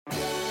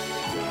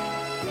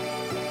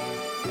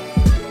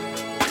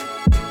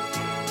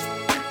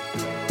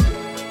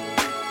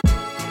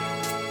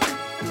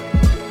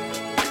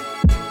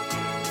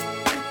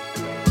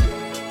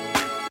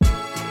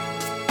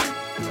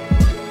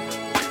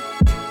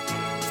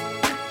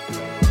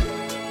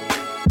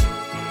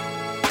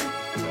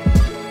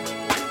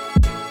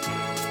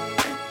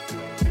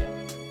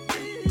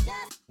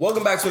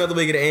Welcome back to another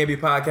week of the A&B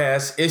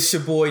Podcast. It's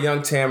your boy,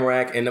 Young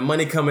Tamarack, and the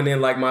money coming in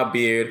like my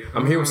beard.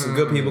 I'm here with some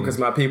good people because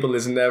my people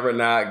is never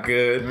not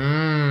good.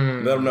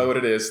 Let them know what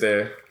it is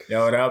there.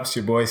 Yo, what up? It's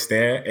your boy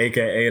Stare,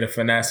 a.k.a. the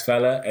Finesse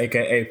Fella,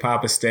 a.k.a.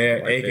 Papa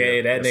Stare, Right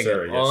a.k.a. there. that Yes, nigga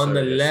sir. Yes, on sir.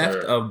 the Yes, left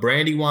sir. of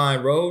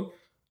Brandywine Road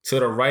to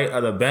the right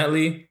of the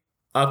Bentley,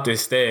 up the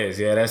stairs.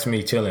 Yeah, that's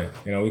me chilling.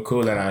 You know, we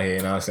cooling out here,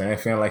 you know what I'm saying? I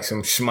feeling like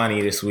some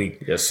shmoney this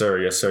week. Yes, sir.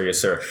 Yes, sir. Yes,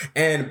 sir.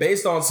 And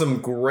based on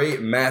some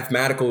great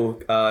mathematical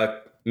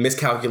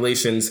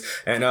miscalculations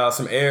and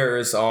some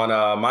errors on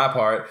my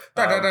part,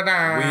 we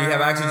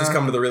have actually just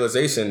come to the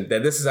realization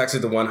that this is actually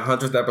the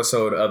 100th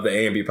episode of the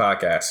A&B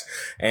Podcast.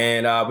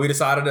 And we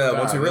decided to,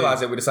 once we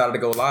realized it, we decided to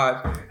go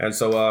live. And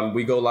so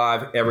we go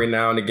live every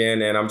now and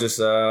again. And I'm just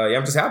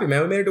happy,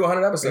 man. We made it to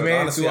 100 episodes. We made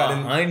it Honestly, to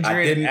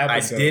I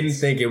didn't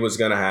think it was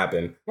going to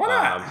happen. Why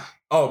not?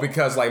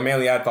 Because like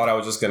mainly I thought I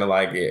was just gonna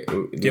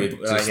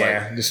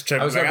just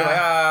trip. I was like,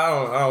 I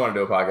don't want to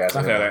do a podcast.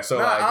 I feel that. So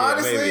no,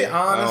 like,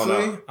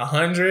 honestly,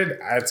 100.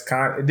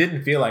 It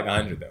didn't feel like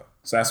 100 though.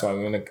 So that's why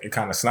when it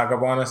kind of snuck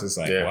up on us, it's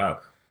like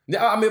wow.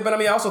 Yeah, I mean,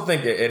 I also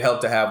think it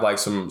helped to have like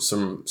some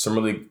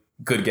really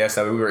good guests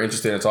that we were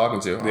interested in talking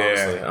to.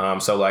 Honestly. Yeah.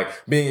 So like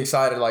being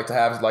excited like to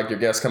have like your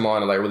guests come on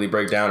and like really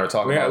break down or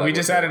talk about. Like, we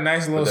just had a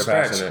nice little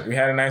stretch. We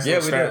had a nice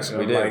little stretch.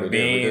 We did. Like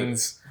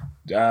Beans,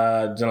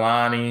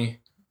 Jelani.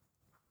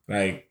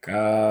 Like,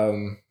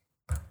 Hustle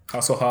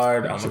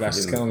Hard. Oh my gosh,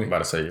 it's killing me. I'm about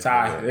to say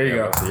Ty. There you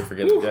go. You're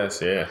forgetting the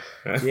guests, yeah.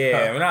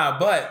 Yeah,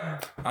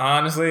 but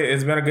honestly,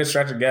 it's been a good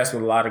stretch of guests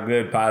with a lot of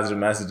good positive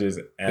messages,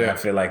 and I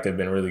feel like they've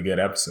been really good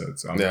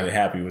episodes. So I'm really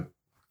happy with,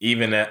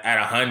 even at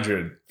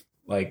 100,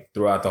 like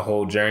throughout the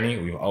whole journey,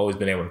 we've always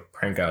been able to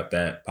crank out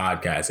that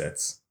podcast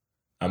that's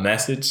a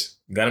message,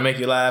 gonna make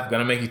you laugh,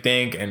 gonna make you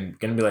think, and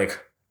gonna be like,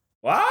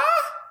 what?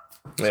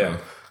 Yeah.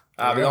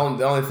 The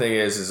only thing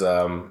is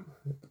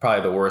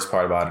probably the worst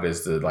part about it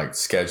is the like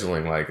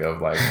scheduling of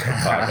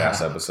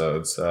podcast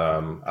episodes.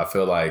 I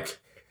feel like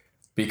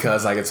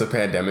because like it's a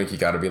pandemic, you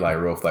got to be like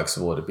real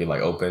flexible to be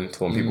like open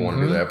to when people want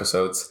to do their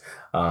episodes.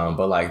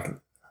 But like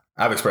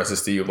I've expressed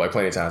this to you like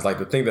plenty of times. Like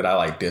the thing that I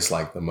like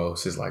dislike the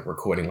most is like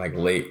recording like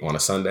late on a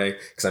Sunday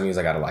because that means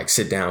I got to like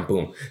sit down,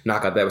 boom,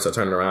 knock out the episode,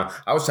 turn it around.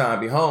 I was trying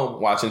to be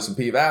home watching some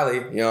P Valley,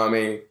 you know what I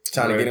mean?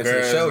 Trying to get into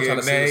the show, trying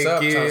to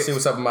see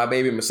what's up with my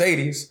baby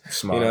Mercedes.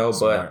 Smart.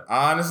 But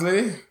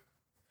honestly.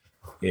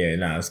 Yeah,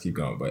 let's keep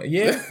going. But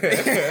yeah.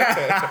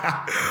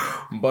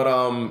 But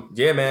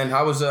yeah, man.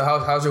 How's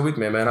your week,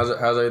 man?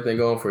 How's everything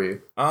going for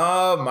you?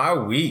 My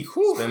week.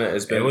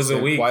 It's been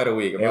quite a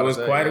week. It was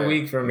quite a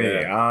week for me.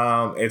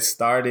 Yeah. It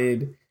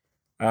started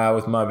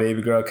with my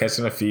baby girl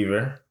catching a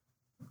fever.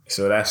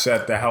 So that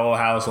shut the whole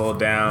household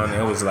down.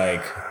 It was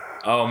like,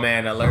 oh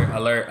man,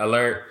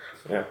 alert.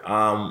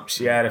 Yeah.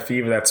 She had a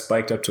fever that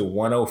spiked up to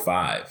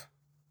 105.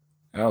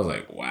 And I was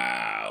like,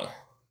 wow.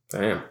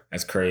 Damn,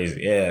 that's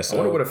crazy. Yeah, so I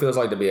wonder what it feels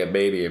like to be a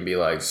baby and be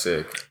like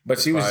sick. But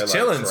she was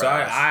chilling, so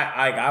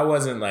I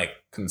wasn't like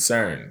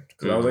concerned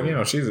because I was like, you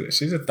know,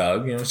 she's a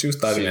thug. You know, she was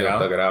thugging it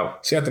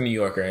out. She got the New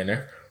Yorker in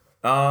there.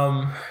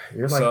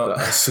 You're like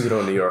a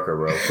pseudo New Yorker,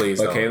 bro.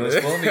 Please, okay, let's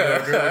full New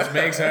Yorker, which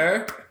makes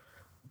her.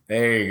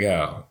 There you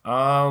go.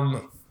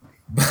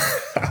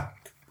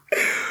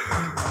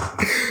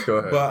 Go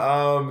ahead.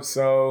 But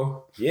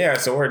so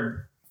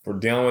we're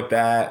dealing with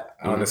that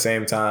on the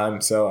same time.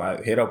 So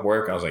I hit up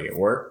work. I was like, at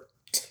work.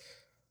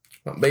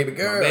 My baby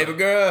girl.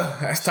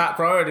 That's top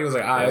priority. It was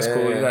like, all right, that's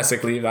cool. You got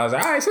sick leave. I was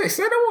like, all right,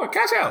 say no more.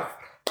 Cash out.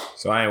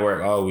 So I ain't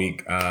work all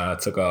week.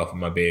 Took off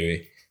with my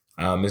baby.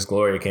 Miss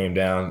Gloria came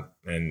down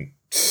and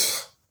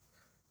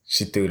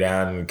she threw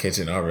down in the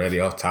kitchen already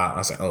off top. I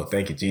was like, oh,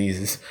 thank you,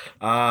 Jesus.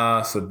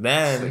 So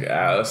then.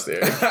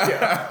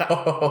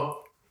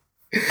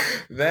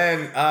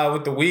 Then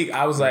with the week,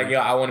 I was like,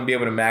 I want to be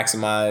able to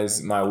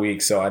maximize my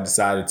week. So I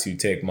decided to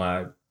take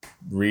my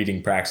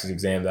reading practice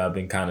exam that I've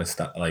been kind of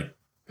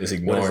just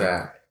ignoring. What is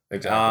that?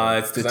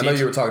 Exactly. I know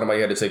you were talking about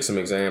you had to take some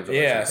exams.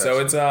 Yeah, so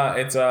it's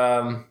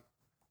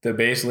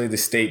basically the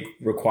state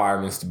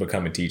requirements to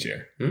become a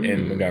teacher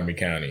in Montgomery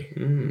County.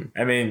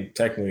 I mean,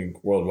 technically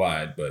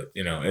worldwide, but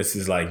you know, it's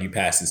just like you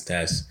pass this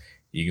test,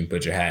 you can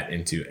put your hat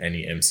into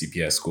any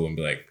MCPS school and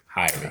be like,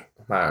 hire me.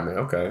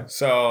 Okay.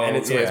 So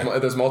and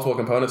there's multiple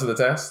components of the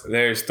test.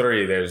 There's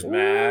 3. There's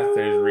math,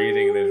 there's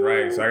reading, there's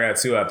writing. So I got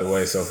 2 out the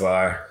way so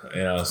far.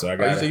 You know, so I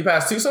got. So you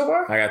passed 2 so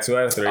far? I got 2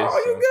 out of 3. Oh,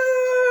 you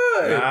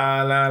good?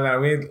 Nah.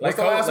 What's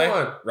the last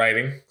one?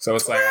 Writing. So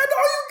it's like. Man, you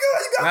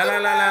good?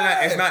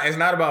 You got It's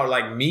not about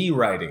like me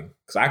writing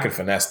because I could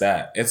finesse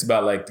that. It's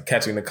about like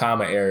catching the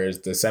comma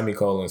errors, the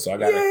semicolons. So I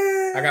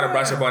gotta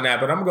brush up on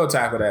that. But I'm gonna go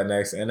tackle that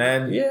next, and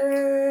then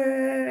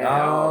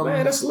oh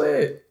man, that's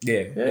lit.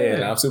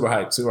 Yeah. I'm super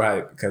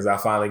hyped because I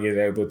finally get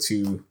able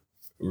to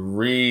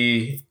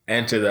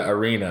re-enter the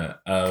arena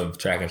of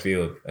track and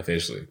field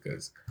officially.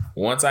 Because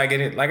once I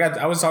get it, like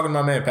I was talking to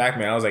my man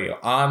Pac-Man, I was like,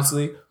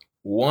 honestly,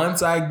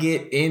 once I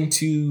get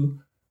into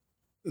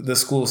the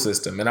school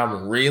system and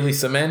I'm really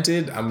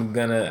cemented, I'm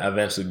gonna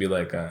eventually be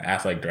like an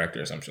athletic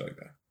director or some shit like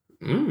that.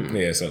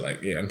 Yeah, so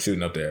like, I'm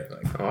shooting up there.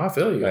 Like, I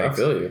feel you. Like, I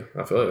feel you.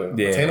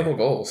 Yeah. Attainable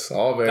goals.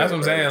 All very. That's what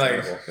I'm saying.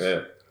 Attainable. Like, yeah.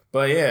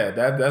 But yeah,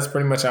 that's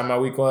pretty much how my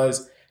week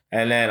was,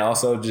 and then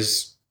also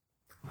just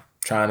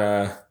trying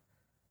to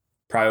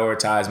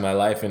prioritize my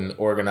life and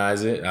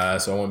organize it.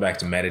 So I went back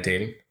to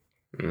meditating.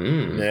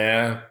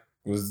 Yeah,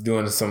 was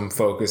doing some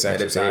focus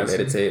exercise.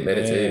 Meditate.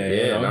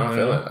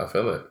 Yeah, I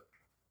feel it.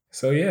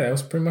 So yeah, that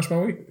was pretty much my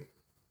week.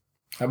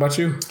 How about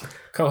you,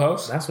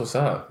 co-host? That's what's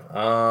up.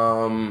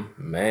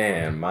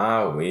 Man,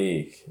 my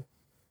week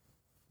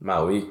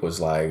was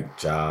like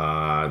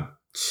chill.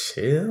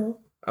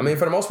 I mean,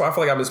 for the most part, I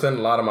feel like I've been spending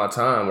a lot of my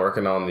time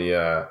working on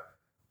the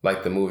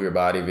like the Move Your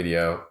Body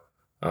video,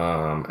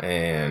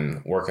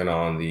 and working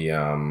on the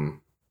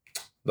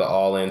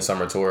All In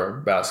Summer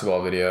Tour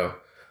basketball video.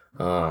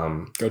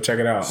 Go check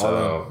it out.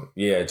 So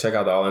yeah, check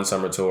out the All In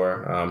Summer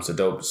Tour. It's a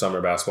dope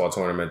summer basketball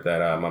tournament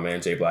that my man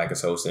Jay Black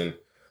is hosting.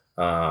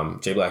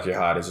 Jay Black, You're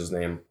Hot is his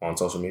name on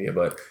social media,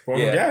 but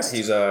former guest.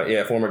 He's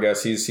former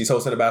guest. He's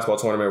hosting a basketball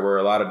tournament where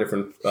a lot of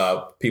different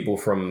people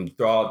from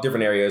all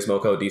different areas,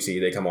 Moco,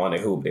 DC, they come on,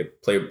 they hoop, they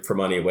play for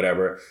money,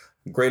 whatever.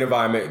 Great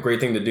environment, great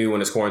thing to do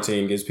when it's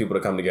quarantine, gives people to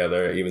come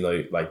together, even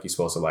though like you're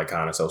supposed to like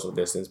kind of social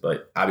distance,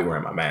 but I be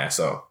wearing my mask.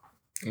 So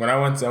when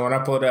I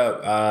pulled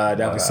up, I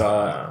definitely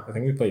saw, I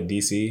think we played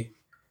DC.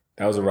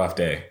 That was a rough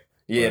day.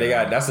 Yeah,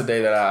 that's the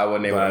day that I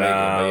wasn't able to make it.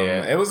 But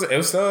yeah, it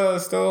was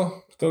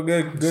still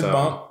good so,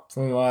 bump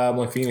from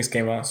when Phoenix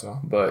came out. So,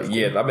 but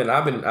yeah, I've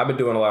been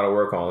doing a lot of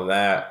work on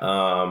that.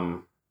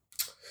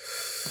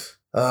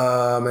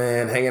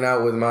 Man, hanging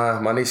out with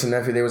my niece and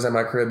nephew. They was at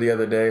my crib the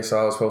other day, so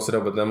I was posted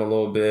up with them a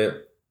little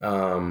bit.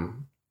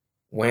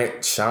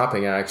 Went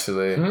shopping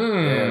actually. Yeah,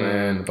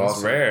 man.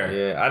 That's rare.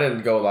 Yeah, I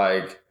didn't go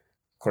like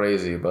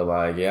crazy, but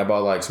like I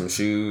bought like some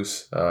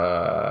shoes.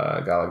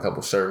 Got like a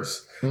couple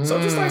shirts.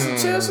 So just like some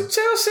chill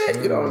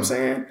shit. You know what I'm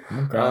saying?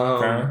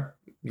 Okay.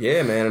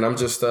 Yeah, man, and I'm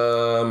just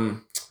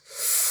I'm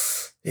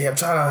trying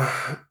to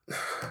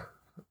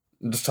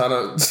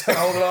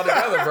hold it all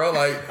together, bro.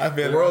 Like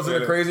the world's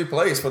in a crazy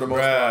place for the most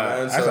part,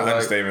 man. That's an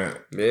understatement.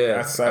 Yeah,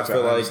 that's such an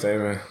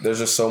understatement. There's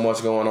just so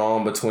much going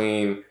on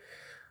between,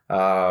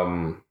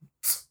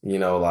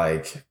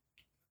 like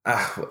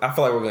I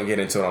feel like we're gonna get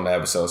into it on the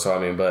episode. So I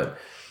mean, but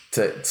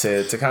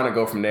to kind of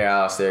go from there,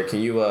 Alistair, can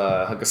you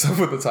hook us up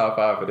with the top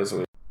 5 for this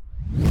week?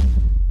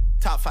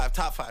 Top five.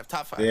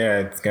 Yeah,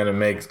 it's gonna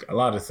make a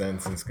lot of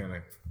sense. It's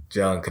gonna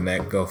gel and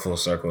connect, go full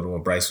circle to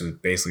what Bryce was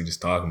basically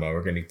just talking about.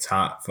 We're gonna do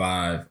top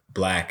 5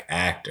 black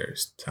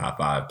actors. Top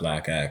 5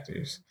 black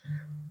actors.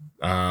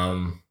 You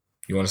want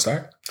to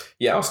start?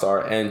 Yeah, I'll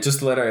start. And just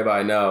to let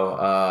everybody know,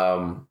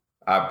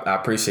 I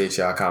appreciate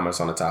y'all comments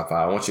on the top 5.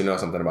 I want you to know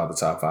something about the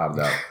top 5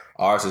 though.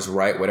 Ours is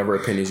right. Whatever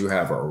opinions you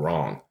have are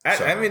wrong.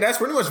 So, I mean, that's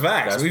pretty much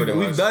facts. We've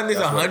done this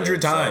 100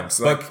 times.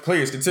 So, like, but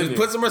please continue.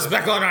 Put some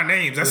respect on our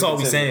names. That's all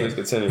we're saying.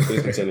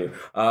 Please continue.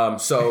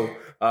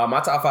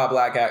 My top 5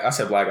 black actors. I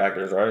said black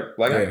actors, right?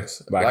 Black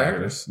actors. Black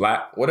actors.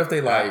 Black. What if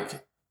they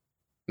like...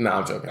 No,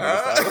 I'm joking.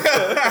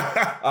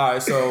 All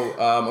right. So,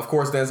 of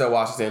course, Denzel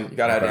Washington. You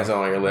got to have Denzel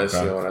on your list.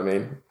 Okay. You know what I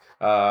mean?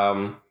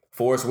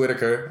 Forrest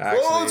Whitaker.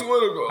 Actually,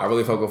 I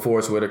really fuck with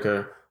Forrest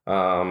Whitaker.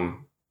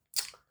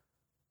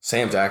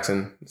 Sam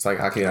Jackson. It's like,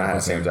 how can I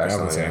have Sam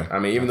Jackson on here? I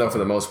mean, even though for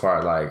the most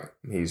part, like,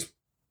 he's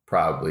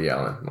probably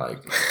yelling.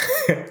 Like,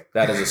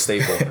 that is a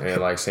staple in,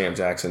 like, Sam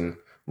Jackson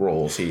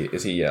roles. He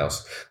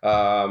yells.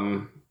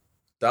 Don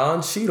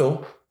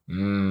Cheadle.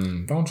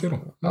 Don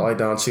Cheadle. I like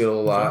Don Cheadle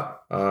a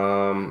lot.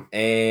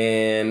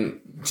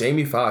 And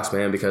Jamie Foxx,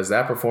 man, because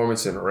that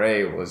performance in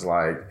Ray was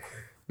like,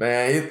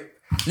 man,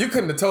 you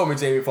couldn't have told me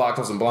Jamie Foxx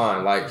wasn't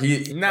blind. Like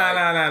he, nah.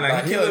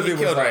 Like, he killed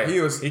Ray. He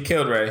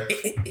killed Ray.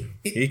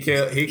 He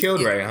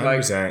killed Ray.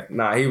 100%.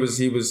 Nah, he was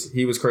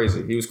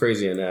crazy. He was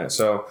crazy in that.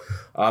 So,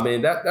 I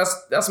mean,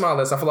 that's my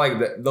list. I feel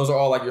like those are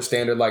all like your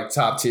standard, like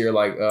top tier,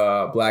 like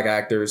black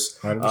actors.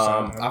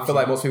 100%. I feel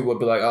like most people would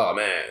be like, oh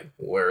man,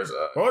 where's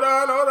Hold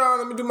on.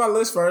 Let me do my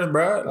list first,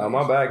 bro.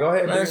 My bad. Go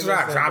ahead. Man,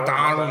 drop the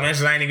honorable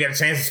mentions. I ain't even get a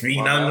chance to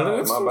speak.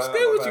 Nothing.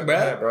 Still with you,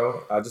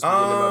 bro. I just put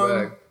it in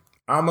my bag.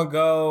 I'm gonna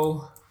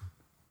go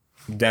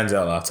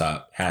Denzel off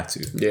top. Have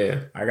to.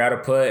 Yeah. I gotta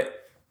put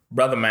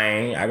Brother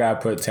Man. I gotta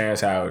put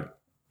Terrence Howard.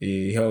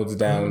 He holds it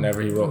down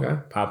whenever he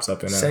pops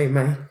up in there. Say,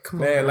 man.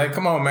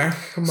 Come on, man.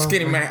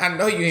 Skinny man. I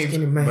know you ain't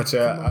skinny man. But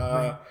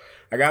I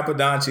gotta put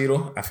Don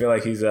Cheadle. I feel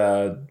like he's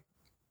beyond.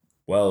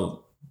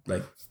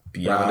 I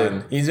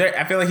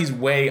feel like he's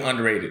way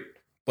underrated.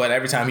 But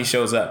every time he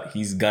shows up,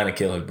 he's gonna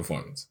kill his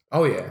performance.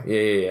 Oh yeah.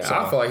 So,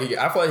 I feel like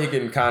he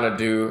can kind of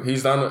do.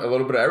 He's done a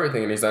little bit of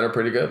everything, and he's done it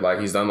pretty good. Like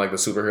he's done like the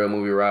superhero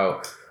movie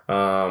route,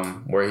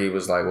 where he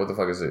was like, what the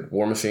fuck is it,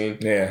 War Machine?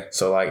 Yeah.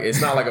 So like, it's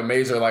not like a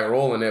major like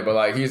role in it, but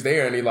like he's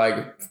there and he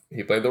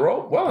played the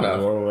role well enough.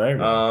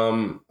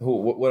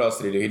 What else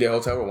did he do? He did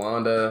Hotel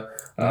Rwanda.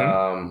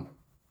 Mm-hmm.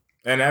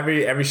 And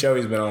every show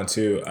he's been on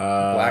too.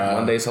 Black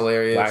Monday's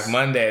hilarious. Black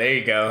Monday, there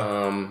you go.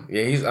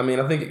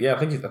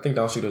 I think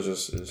Don Cheadle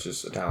is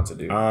just a talented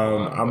dude.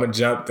 I'm gonna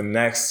jump the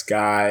next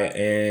guy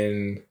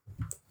in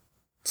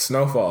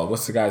Snowfall.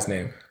 What's the guy's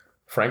name?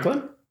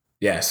 Franklin?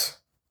 Yes.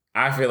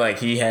 I feel like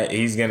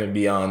he's gonna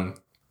be on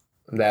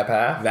that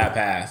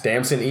path.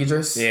 Damson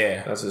Idris.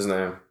 Yeah, that's his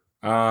name.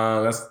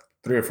 That's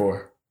 3 or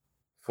 4.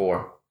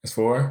 4. It's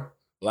 4.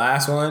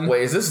 Last one.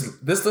 Wait, is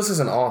this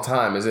isn't all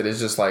time? Is it? It's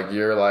just like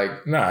you're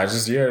like no, it's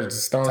just you're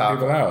just throwing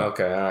people out.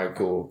 Okay, all right,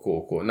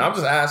 cool. No, I'm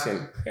just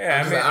asking.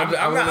 Yeah,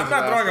 I'm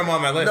not throwing them on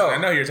my list. No. I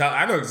know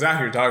exactly what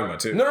you're talking about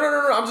too. No.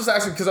 I'm just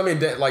asking because I mean,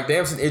 like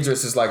Damson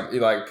Idris is like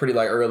pretty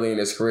like early in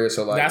his career,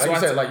 so like that's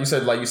like you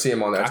said you see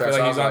him on that track. I feel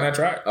like he's on that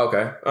track.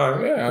 Okay, all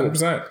right, yeah,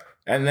 100%.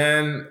 And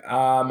then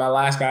my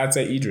last guy, I'd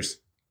say Idris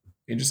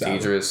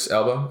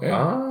Elba.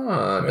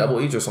 Yeah. Double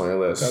Idris on your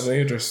list. Double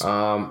Idris.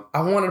 I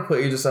wanted to put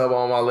Idris Elba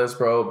on my list,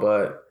 bro,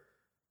 but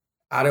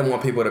I didn't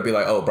want people to be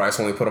like, "Oh, Bryce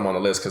only put him on the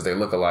list because they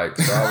look alike."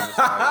 So I was just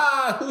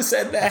like, who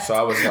said that? So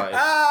I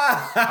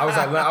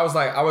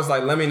was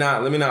like, let me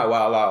not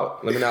wild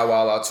out. Let me not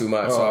wild out too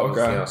much. Oh,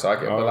 so okay. So I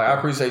can, but like, I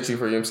appreciate you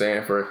for you know what I'm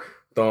saying for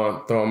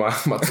throwing my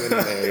twin in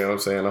there. You know what I'm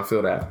saying? I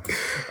feel that.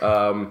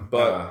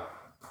 But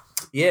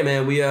yeah,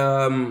 man, we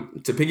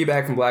to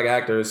piggyback from black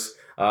actors.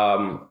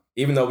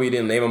 Even though we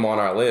didn't name him on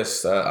our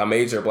list, a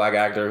major black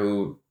actor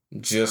who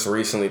just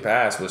recently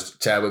passed was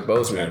Chadwick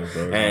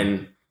Boseman.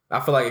 And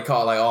I feel like it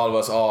caught like all of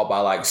us all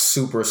by like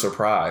super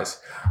surprise.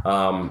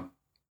 I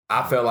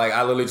felt like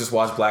I literally just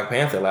watched Black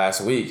Panther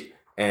last week,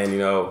 and you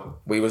know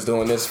we was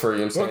doing this for you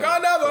know what I'm saying, for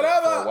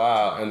a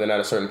while, and then at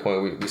a certain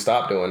point we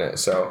stopped doing it.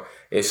 So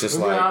it's just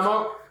but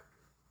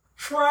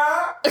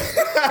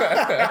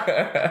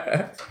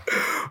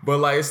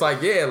like it's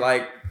like yeah,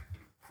 like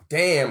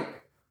damn.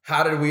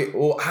 How does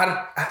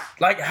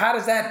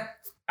that?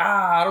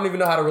 I don't even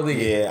know how to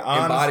really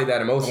embody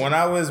that emotion. When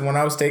I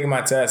was taking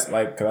my test,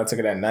 like, cause I took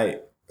it at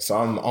night, so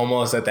I'm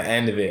almost at the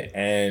end of it,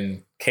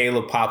 and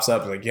Caleb pops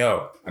up like,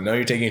 "Yo, I know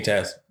you're taking your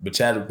test, but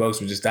Chadwick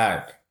Boseman just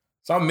died."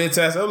 So I'm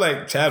mid-test. I'm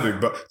like,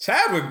 Chadwick,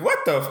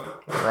 what the?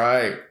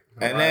 Right.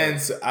 And then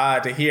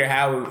to hear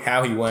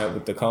how he went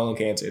with the colon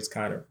cancer, it's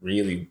kind of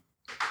really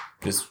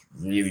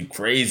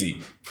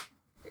crazy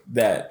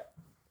that.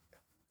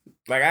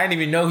 Like, I didn't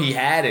even know he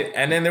had it.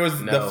 And then there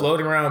was the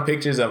floating around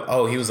pictures of,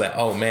 he was like,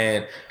 oh,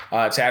 man,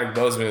 Chadwick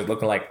Boseman is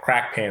looking like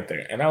Crack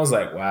Panther. And I was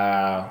like,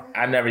 wow,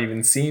 I've never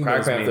even seen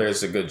Crack Panther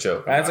is a good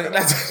joke. That's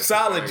a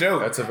solid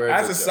joke. That's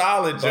a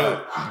solid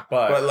joke.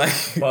 But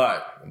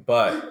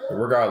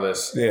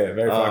regardless. Yeah,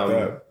 very fucked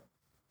up.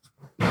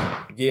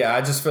 Yeah,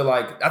 I just feel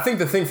like, I think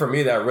the thing for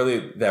me that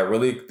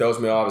really throws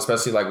me off,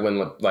 especially like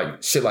when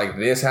like shit like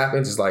this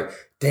happens, is like,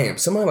 damn,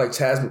 somebody like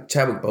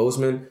Chadwick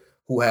Boseman,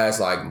 who has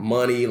like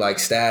money, like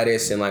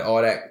status and like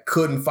all that,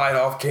 couldn't fight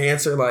off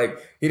cancer. Like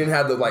he didn't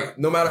have the, like,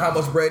 no matter how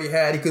much bread he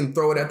had, he couldn't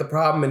throw it at the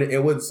problem and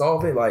it wouldn't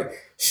solve it. Like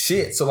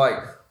shit. So like,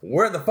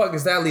 where the fuck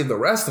does that leave the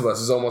rest of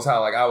us is almost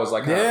how like I was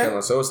like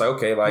feeling. So it's like,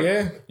 okay, like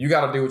you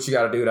got to do what you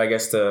got to do, I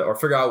guess, or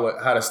figure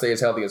out how to stay as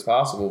healthy as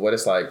possible. But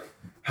it's like,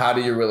 how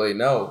do you really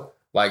know?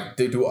 Like,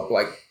 do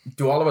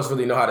all of us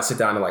really know how to sit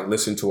down and like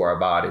listen to our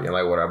body and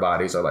like what our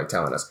bodies are like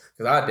telling us?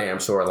 Because I damn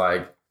sure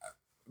like.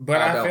 But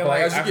I feel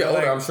like as you get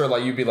older, I'm sure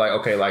like you'd be like,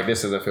 okay, like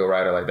this doesn't feel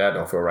right or like that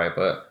don't feel right.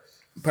 But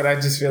I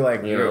just feel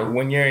like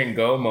when you're in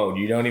go mode,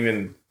 you don't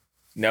even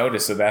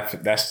notice. So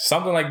that's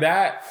something like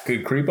that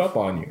could creep up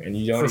on you, and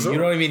you don't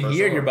even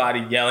hear your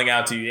body yelling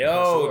out to you,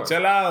 "Yo,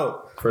 chill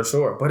out." For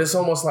sure. But it's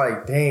almost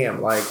like,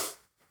 damn, like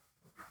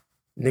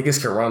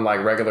niggas can run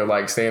like regular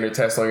like standard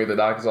tests on you at the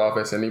doctor's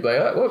office, and you'd be like,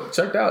 "Oh, look,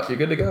 checked out, you're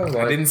good to go." Like,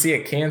 I didn't see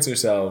a cancer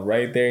cell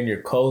right there in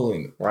your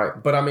colon. Right,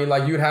 but I mean,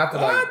 like you'd have to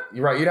like,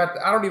 you're right. You'd have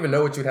to. I don't even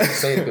know what you'd have to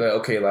say to be like,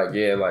 okay, like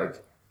yeah,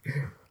 like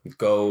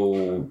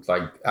go,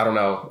 like I don't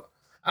know.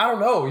 You know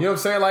what I'm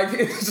saying? Like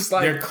it's just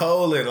like your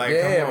colon, like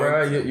yeah,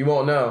 bro. You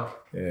won't know.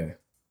 Yeah.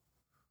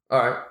 All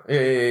right.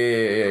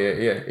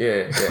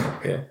 Yeah.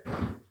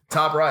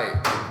 Top right.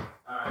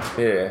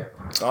 Yeah.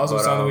 Also,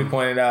 something we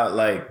pointed out,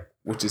 like,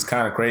 which is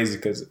kind of crazy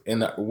because in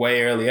the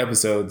way early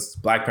episodes,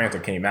 Black Panther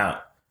came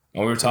out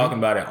and we were talking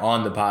about it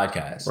on the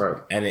podcast.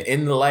 Right. And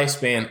in the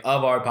lifespan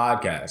of our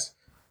podcast,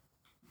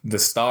 the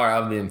star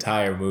of the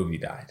entire movie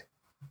died.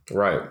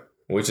 Right.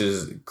 Which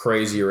is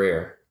crazy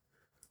rare.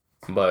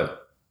 But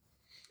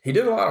he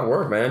did a lot of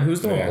work, man. He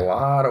was doing a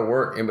lot of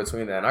work in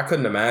between that. And I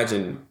couldn't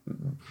imagine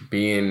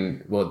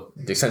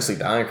essentially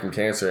dying from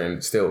cancer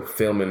and still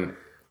filming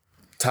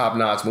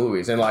top-notch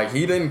movies. And like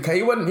he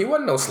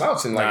wasn't no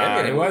slouch in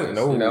like he wasn't.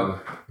 No, you know?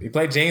 He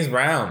played James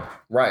Brown.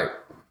 Right.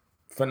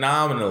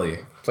 Phenomenally.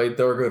 Played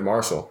Thurgood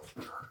Marshall.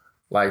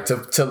 Like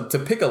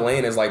to pick a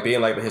lane as like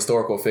being like the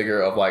historical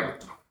figure of like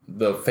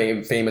the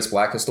famous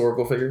black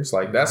historical figures.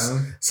 Like that's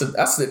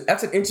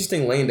an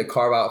interesting lane to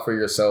carve out for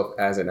yourself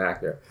as an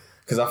actor.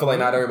 Because I feel like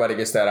not everybody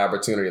gets that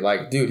opportunity.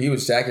 Like, dude, he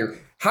was Jackie.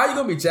 How you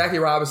gonna be Jackie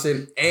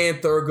Robinson and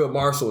Thurgood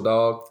Marshall,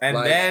 dog? And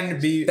like, then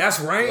be that's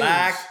range.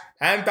 Black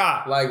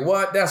Panther. Like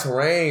what? That's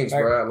range,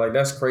 bro. Like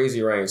that's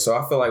crazy range. So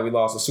I feel like we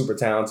lost a super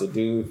talented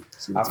dude.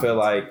 I feel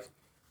like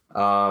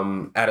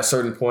at a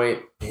certain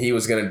point he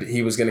was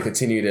gonna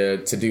continue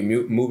to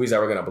do movies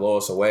that were gonna blow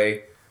us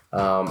away.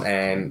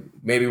 And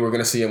maybe we're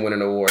gonna see him win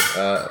an award.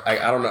 I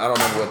don't know. I don't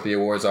remember what the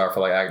awards are for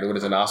like acting. What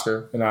is an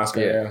Oscar? An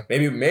Oscar, yeah.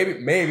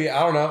 Maybe. I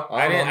don't know.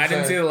 I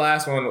didn't see the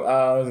last one.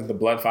 Was it the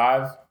Blood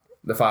 5?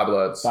 The Five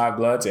Bloods. Five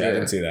Bloods? Yeah, I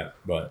didn't see that.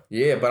 But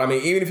I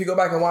mean, even if you go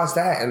back and watch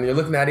that and you're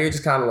looking at it, you're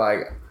just kind of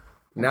like,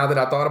 now that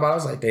I thought about it, I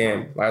was like,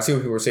 damn. Like, I see what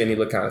people were saying he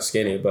looked kind of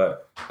skinny,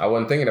 but I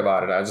wasn't thinking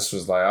about it. I just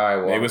was like, all right,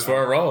 well. It was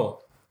for a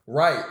role.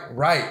 Right.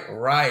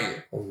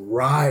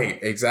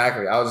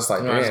 Exactly. I was just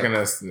like,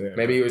 damn.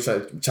 Maybe he was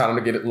trying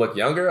to get it look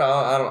younger.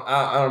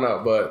 I don't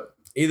know. But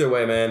either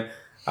way, man,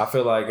 I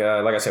feel like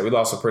I said, we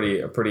lost a pretty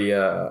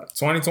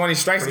 2020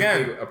 strikes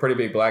again. A pretty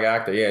big black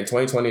actor. Yeah, and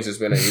 2020 has just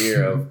been a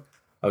year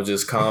of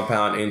just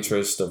compound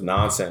interest of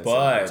nonsense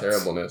and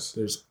terribleness.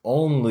 There's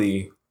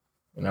only,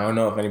 and I don't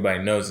know if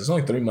anybody knows, there's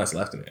only 3 months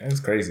left in it. That's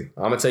crazy.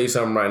 I'm gonna tell you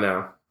something right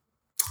now.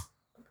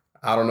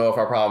 I don't know if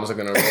our problems are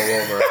gonna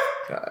roll over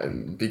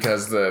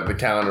because the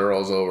calendar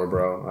rolls over,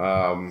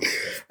 bro.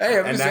 Hey,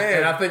 I'm just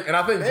saying. I think. Hey,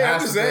 I'm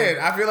just saying.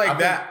 I feel like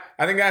that.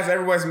 I think that's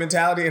everybody's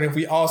mentality, and if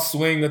we all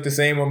swing with the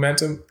same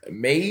momentum,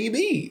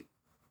 maybe.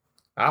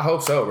 I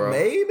hope so, bro.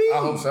 Maybe. I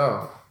hope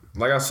so.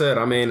 Like I said,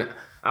 I mean,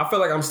 I feel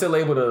like I'm still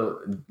able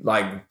to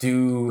like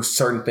do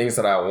certain things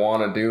that I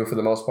want to do for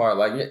the most part.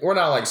 Like we're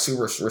not like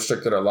super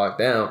restricted or locked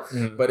down,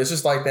 but it's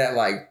just like that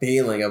like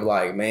feeling of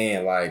like,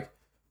 man, like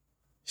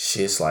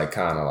shit's like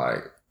kind of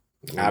like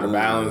out of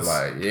balance.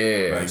 Like,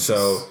 yeah. Like,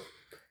 so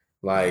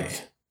like,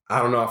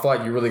 I don't know. I feel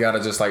like you really got to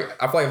just like,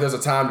 I feel like if there's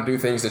a time to do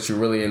things that you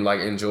really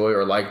like enjoy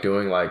or like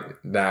doing, like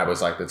that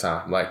was like the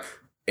time. Like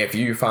if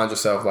you find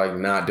yourself like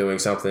not doing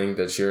something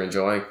that you're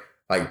enjoying,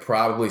 like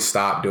probably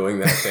stop doing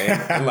that thing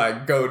and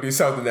like go do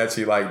something that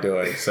you like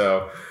doing.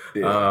 So,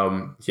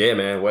 yeah,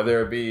 man,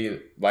 whether it be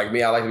like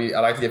me, I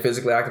like to get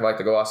physically active. I like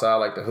to go outside. I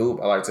like to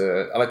hoop. I like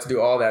to do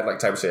all that like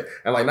type of shit.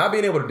 And like not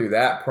being able to do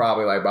that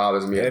probably like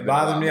bothers me. It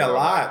bothers me a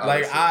lot.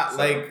 Like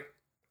like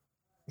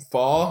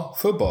fall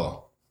football.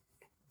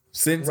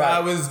 Since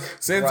I was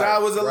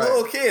a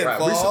little kid,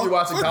 we should be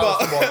watching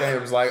college football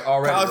games like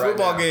already. College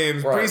football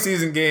games,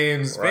 preseason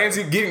games,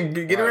 fancy getting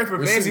ready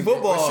for fancy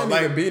football.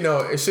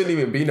 It shouldn't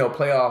even be no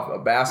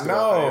playoff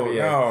basketball.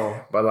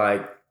 No. But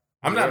like,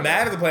 I'm not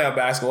mad at the playoff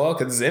basketball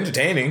because it's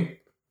entertaining.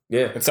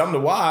 Yeah, it's something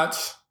to watch.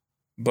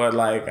 But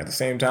like at the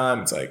same time,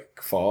 it's like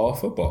fall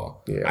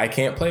football. Yeah, I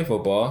can't play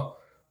football.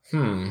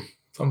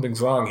 Something's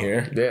wrong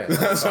here.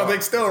 Yeah,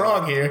 something's still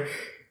wrong here.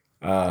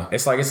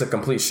 It's like it's a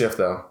complete shift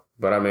though.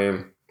 But I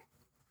mean.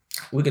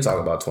 We could talk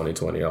about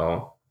 2020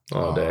 all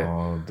day.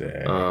 All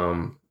day.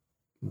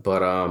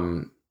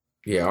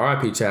 Yeah,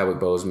 RIP Chadwick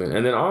Boseman.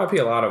 And then RIP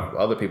a lot of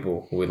other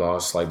people who we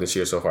lost like this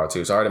year so far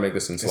too. Sorry to make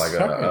this into like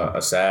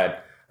a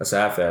sad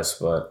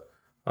fest, but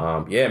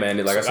yeah, man.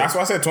 Like I said, that's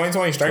why I said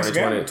 2020 strikes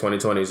again.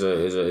 2020 is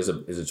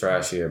a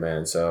trash year,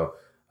 man. So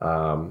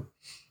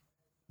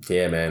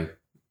yeah, man.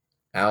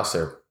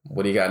 Alistair,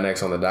 what do you got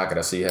next on the docket?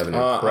 I see you have an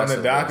impressive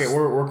on the docket. list.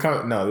 We're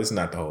coming. No, this is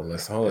not the whole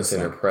list. The whole list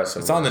an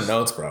impressive. It's on the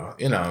notes, bro.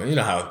 You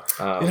know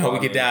how we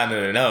get down to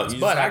the notes.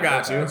 But I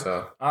got you.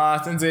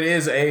 Since it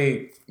is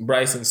a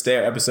Bryson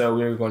Stare episode,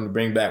 we're going to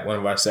bring back one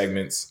of our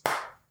segments.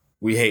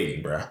 We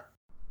hating, bro.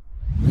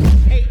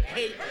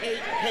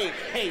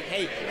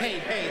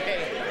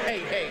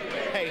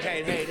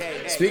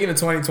 Speaking of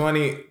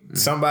 2020,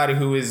 somebody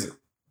who is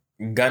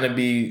gonna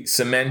be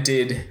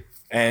cemented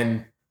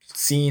and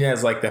seen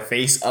as like the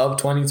face of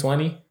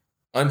 2020,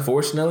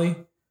 unfortunately,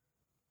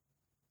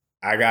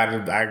 I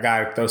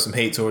gotta throw some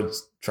hate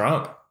towards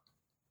Trump.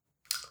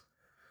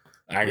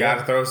 I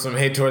gotta throw some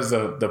hate towards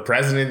the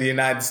president of the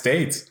United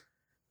States.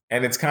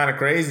 And it's kind of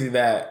crazy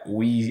that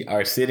we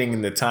are sitting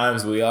in the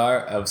times we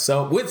are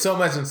with so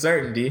much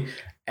uncertainty,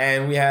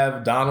 and we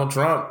have Donald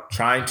Trump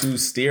trying to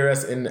steer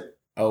us in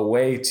a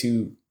way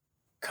to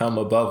come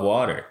above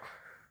water.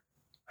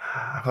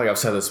 I feel like I've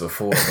said this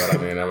before, but I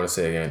mean, I'm going to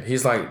say it again.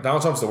 He's like,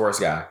 Donald Trump's the worst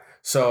guy.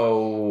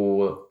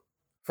 So,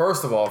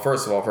 first of all,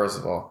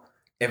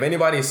 if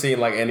anybody's seen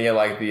like any of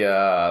like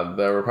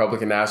the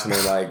Republican National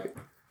like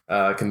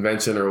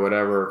convention or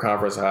whatever,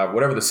 conference,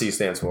 whatever the C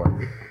stands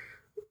for,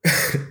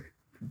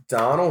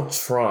 Donald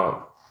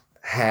Trump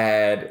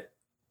had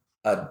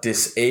a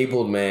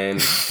disabled man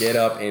get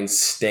up and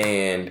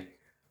stand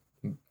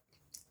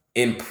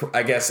in,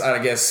 I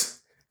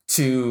guess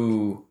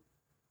to...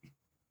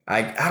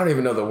 I don't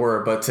even know the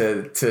word, but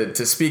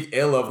to speak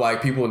ill of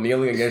like people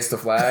kneeling against the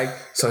flag.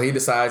 So he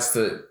decides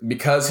to,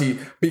 because he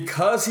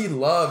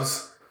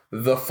loves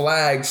the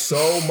flag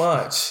so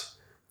much,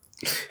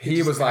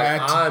 he was like,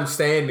 I'm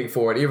standing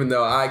for it, even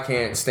though I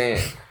can't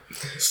stand.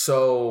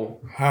 So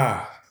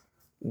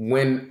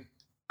when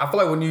I feel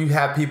like when you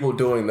have people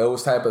doing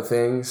those type of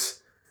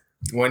things,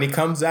 when he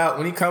comes out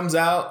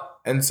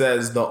and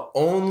says the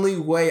only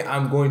way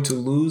I'm going to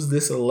lose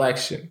this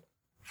election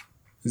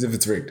is if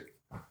it's rigged.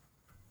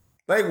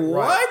 Like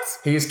what? Right.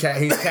 He's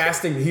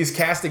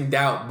casting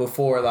doubt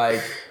before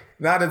like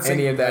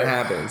any of that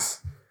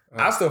happens.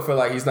 I still feel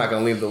like he's not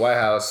going to leave the White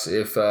House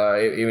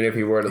even if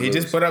he were to. He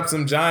just put up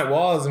some giant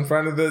walls in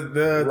front of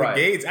the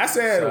gates. I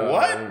said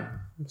what?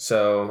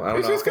 So I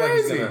don't know. It's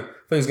crazy. I think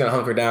he's gonna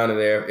hunker down in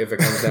there if it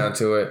comes down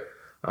to it.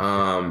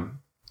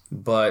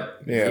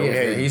 But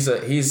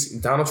he's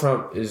Donald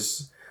Trump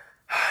is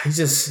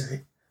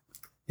he's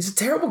a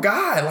terrible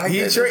guy. Like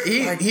he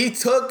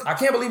took. I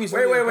can't believe he's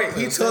wait.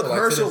 He took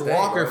Herschel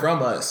Walker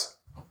from us.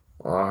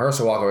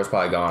 Herschel Walker was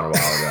probably gone a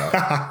while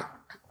ago.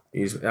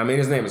 His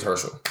name is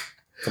Herschel.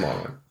 Come on,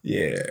 man.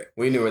 Yeah,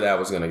 we knew where that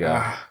was gonna go.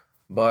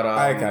 But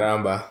ay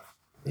caramba.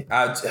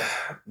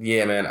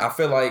 Man. I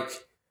feel like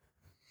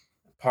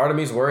part of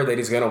me is worried that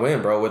he's gonna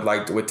win, bro.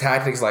 With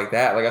tactics like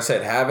that, like I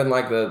said, having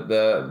like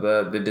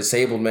the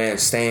disabled man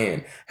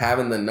stand,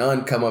 having the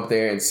nun come up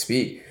there and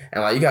speak,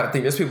 and like you got to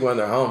think there's people in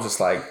their homes just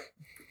like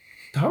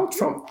Donald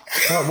Trump,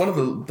 one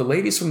of the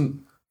ladies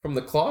from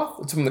the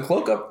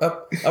cloak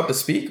up to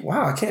speak.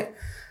 Wow, I can't.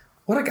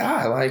 What a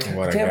guy! Like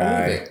I can't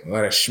believe it.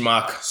 What a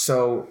schmuck.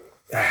 So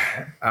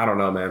I don't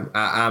know, man.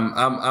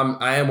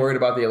 I am worried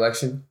about the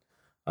election,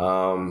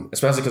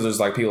 especially because there's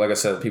like people, like I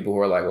said, people who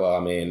are like, well, I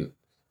mean,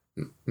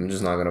 I'm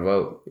just not gonna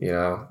vote. You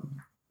know,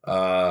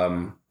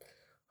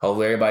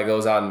 hopefully everybody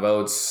goes out and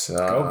votes.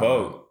 Go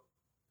vote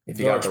if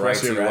you got the right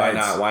to.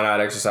 Why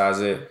not exercise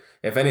it?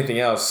 If anything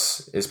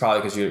else, it's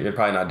probably because you're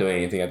probably not doing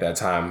anything at that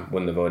time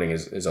when the voting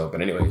is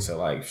open anyway. So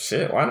like,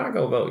 shit, why not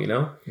go vote? You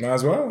know, might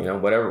as well. You know,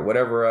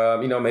 whatever.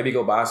 You know, maybe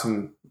go buy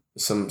some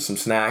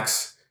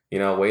snacks. You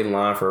know, wait in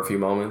line for a few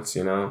moments.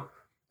 You know,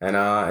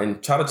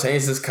 and try to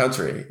change this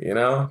country. You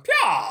know,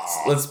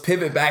 let's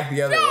pivot back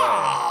the other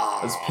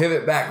way. Let's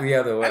pivot back the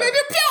other way.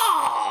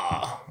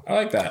 I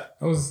like that.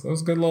 That was a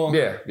good little.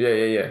 Yeah.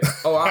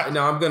 Oh,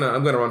 I'm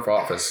gonna run for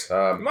office.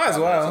 Might as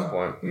well. At some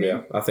point.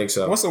 Yeah, I think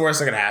so. What's the worst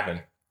that can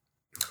happen?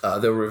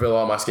 They'll reveal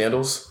all my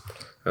scandals,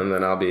 and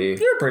then I'll be.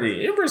 You're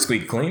pretty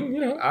squeaky clean,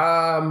 you know.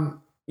 I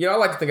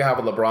like to think I have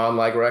a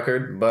LeBron-like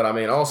record, but I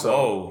mean,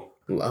 also,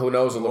 who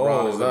knows what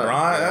LeBron has done?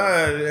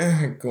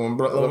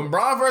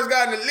 LeBron first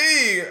got in the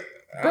league,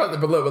 but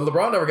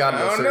LeBron never got in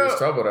no serious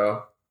trouble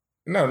though.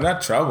 No,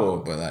 not trouble,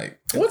 but like,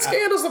 what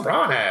scandals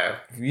LeBron have?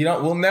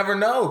 We'll never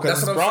know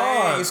because that's what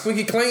I'm saying. He's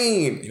squeaky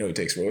clean. You know he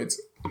takes roids.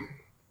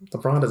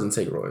 LeBron doesn't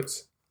take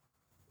roids.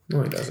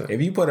 No, he doesn't.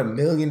 If you put $1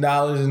 million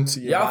into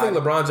your y'all body,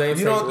 think LeBron James?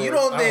 You don't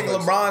think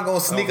LeBron gonna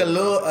sneak a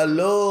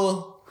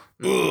little?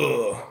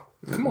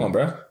 Come on,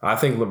 bro. I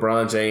think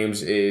LeBron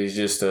James is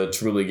just a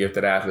truly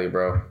gifted athlete,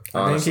 bro. Honestly.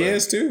 I think he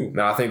is too.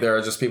 No, I think there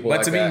are just people. But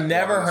like to that be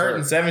never hurt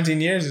in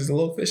 17 years is a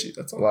little fishy.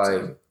 That's all.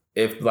 Like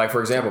if, like for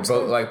example,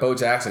 Bo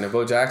Jackson. If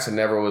Bo Jackson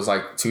never was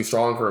like too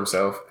strong for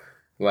himself,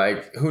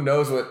 like who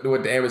knows what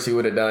damage he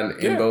would have done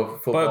in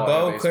both football. But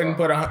Bo couldn't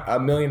put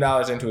 $1 million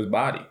into his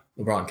body.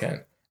 LeBron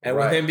can. And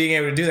with him being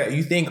able to do that,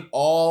 you think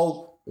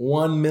all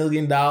 $1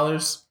 million?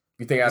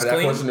 You think out of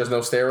that portion there's no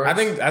steroids? I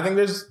think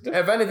there's.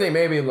 If anything,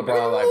 maybe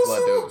LeBron like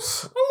blood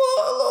dupes. But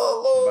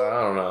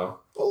I don't know.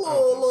 A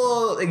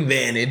little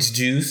advantage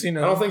juice, you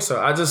know. I don't think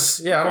so. I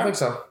don't think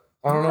so.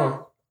 I don't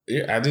know.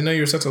 Yeah, I didn't know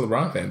you were such a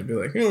LeBron fan to be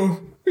like,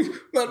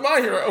 not my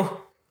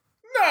hero.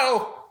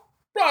 No,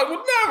 Ron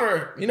would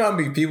never. You know how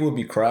many people would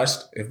be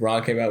crushed if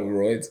Ron came out with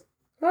roids?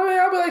 I mean,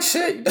 I'll be like,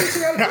 shit, you do what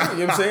you gotta do. You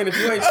know what I'm saying? If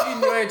you ain't cheating,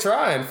 you ain't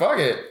trying. Fuck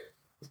it.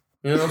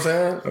 You know what I'm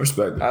saying? I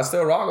respect it. I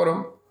still rock with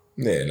him.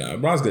 Yeah, no,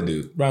 Bron's good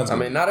dude. I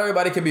mean, not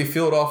everybody can be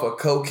fueled off of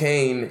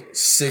cocaine,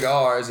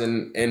 cigars,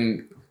 and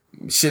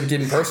shit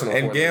getting personal.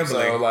 And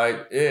gambling. So,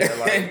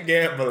 and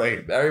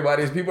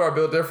gambling. People are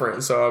built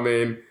different. So, I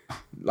mean,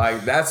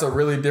 like, that's a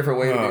really different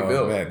way to be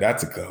built. Man,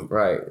 that's a code.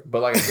 Right.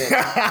 But, like, again,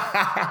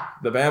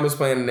 the band was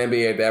playing in the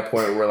NBA at that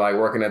point. We're, like,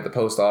 working at the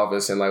post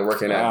office and, like,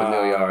 working at the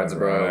mill yards,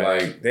 bro.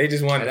 Right. Like, they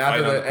just wanted to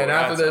fight on the court. And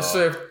after their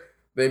shift,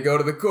 they'd go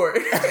to the court.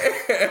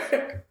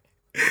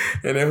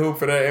 And then hoop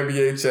for that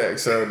NBA check.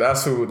 So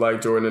that's who like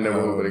Jordan and them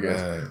were hooping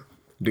against. Man.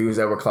 Dudes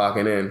that were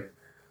clocking in.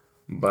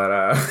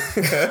 But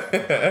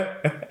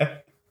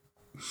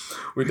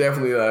we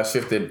definitely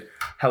shifted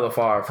hella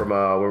far from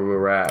where we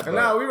were at.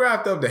 No, we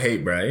wrapped up the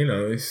hate, bro. You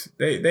know,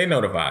 they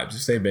know the vibes.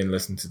 Just they've been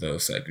listening to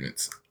those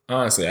segments.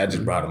 Honestly, I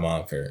just brought them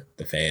on for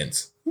the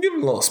fans. Give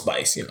them a little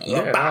spice, you know.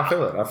 I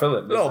feel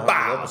it. Little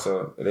bow.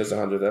 It is the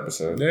 100th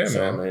episode. Yeah, so,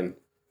 man. I mean,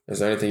 is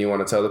there anything you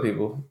want to tell the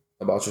people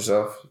about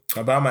yourself?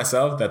 About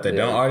myself that they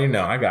don't already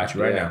know. I got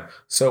you right now.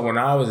 So when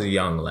I was a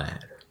young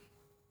lad,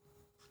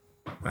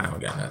 I don't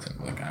got nothing.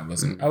 Like I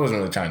wasn't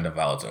really trying to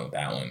divulge on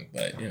that one,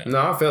 but you know.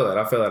 No, I feel it.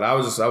 I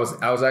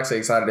was actually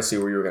excited to see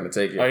where you were going to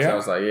take it. Oh, yeah? So I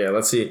was like, yeah,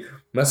 let's see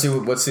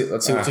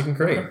what you can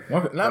create.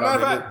 Okay. Not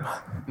matter of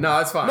fact. No,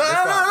 it's fine. No.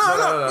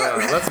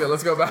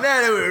 Let's go back. Now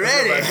that we're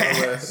ready.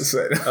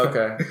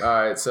 Okay. All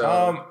right.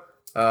 So,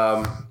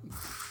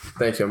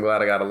 thank you. I'm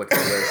glad I got to look at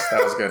the list.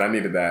 That was good. I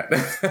needed that.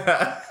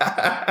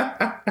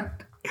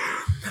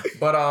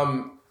 But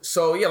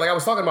so yeah, like I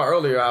was talking about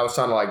earlier, I was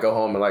trying to like go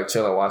home and like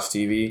chill and watch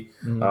TV.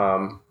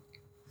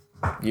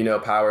 Mm-hmm. You know,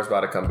 Power's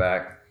about to come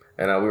back,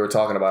 and we were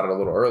talking about it a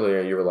little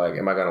earlier, and you were like,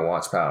 "Am I going to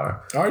watch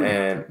Power?" Are you?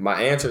 And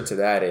my answer to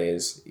that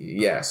is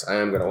yes, I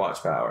am going to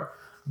watch Power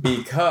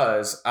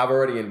because I've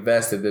already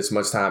invested this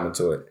much time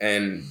into it,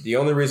 and the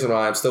only reason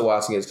why I'm still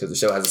watching it is because the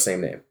show has the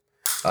same name.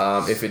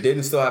 If it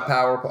didn't still have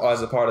Power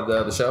as a part of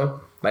the show,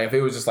 like if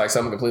it was just like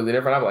something completely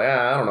different, I'd be like,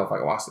 I don't know if I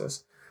can watch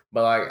this.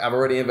 But like I've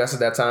already invested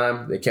that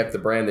time. They kept the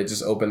brand. They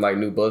just opened like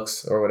new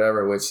books or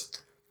whatever, which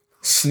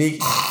sneaky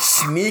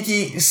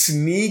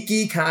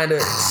kind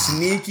of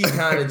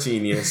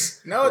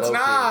genius. No, it's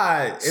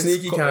not.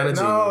 Sneaky kind of genius.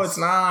 No, it's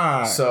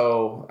not.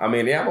 So I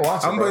mean, yeah, I'm gonna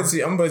watch it. I'm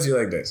gonna put you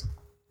like this.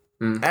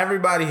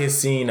 Everybody has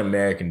seen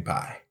American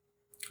Pie.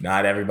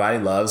 Not everybody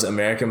loves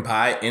American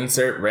Pie.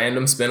 Insert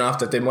random spinoff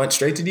that they went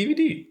straight to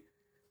DVD.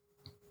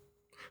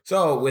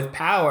 So with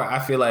Power, I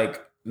feel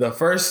like the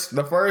first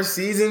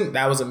season,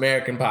 that was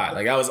American Pie.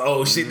 Like, I was,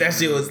 oh shit, that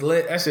shit was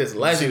lit. That shit's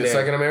legendary. You see the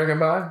second American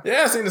Pie?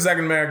 Yeah, I seen the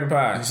second American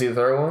Pie. Did you see the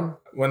third one?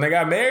 When they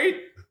got married?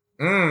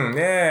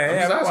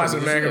 Yeah, I watched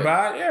American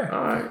Pie. Yeah.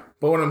 All right.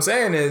 But what I'm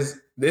saying is,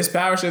 this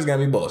Power shit is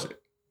gonna be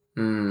bullshit.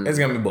 It's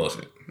gonna be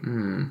bullshit.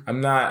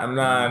 I'm not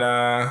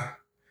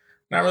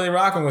really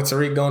rocking with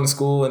Tariq going to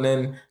school and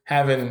then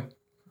having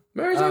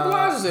Mary J.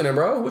 Blige is in it,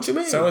 bro. What you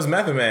mean? So is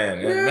Method Man.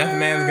 Yeah. Method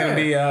Man's gonna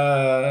be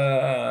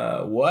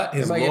what?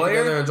 His lawyer? Get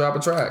together and drop a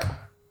track.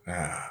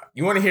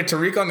 You want to hear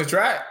Tariq on the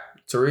track?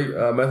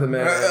 Tariq, Method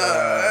Man,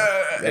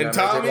 and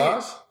Tommy.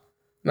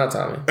 Not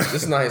Tommy.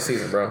 This is not his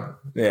season, bro.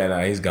 Yeah, no,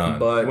 he's gone.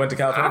 But he went to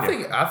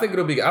California. I think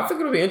it'll be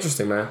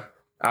interesting, man.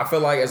 I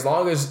feel like as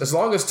long as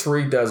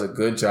Tariq does a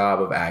good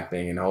job of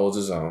acting and holds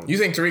his own. You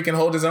think Tariq can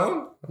hold his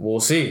own? We'll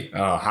see.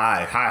 Oh,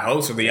 high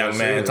hopes for the young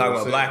man talking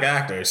about black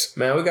actors.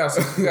 Man, we got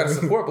to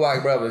support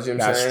black brothers. You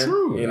know what I'm saying?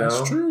 True.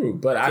 That's true.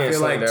 But I feel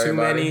like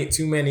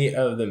too many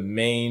of the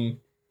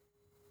main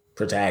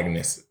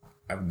protagonists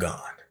have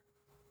gone.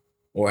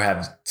 Or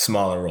have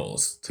smaller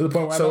roles to the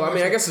point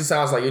where I guess it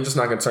sounds like you're just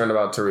not concerned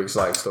about Tariq's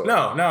life story. No,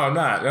 I'm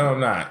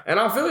not. And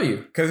I feel you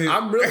because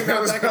I'm really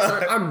not that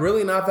concerned. I'm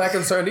really not that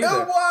concerned either.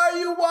 Then why are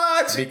you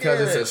watching? Because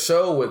it's a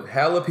show with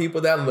hella people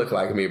that look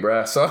like me,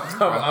 bruh. So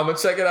I'm gonna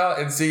check it out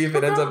and see if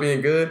it ends up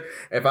being good.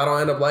 If I don't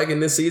end up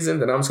liking this season,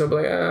 then I'm just gonna be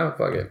like,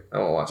 fuck it, I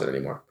won't watch it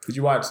anymore. Did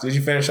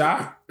you finish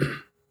High?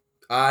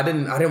 I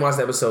didn't watch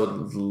the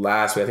episode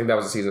last week. I think that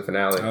was the season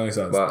finale. I only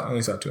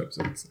saw 2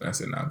 episodes. I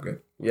said, no, I'm good.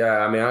 Yeah,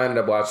 I mean, I ended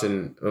up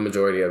watching a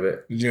majority of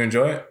it. Did you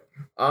enjoy it?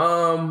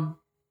 I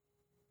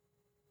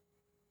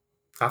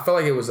felt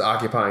like it was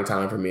occupying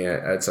time for me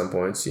at some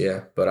points.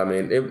 Yeah, but I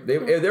mean,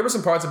 there were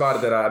some parts about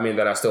it that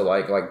I still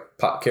like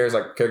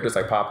characters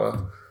like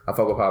Papa. I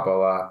fuck with Papa a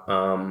lot.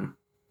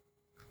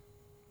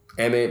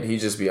 Emmett, he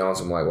just be on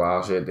some like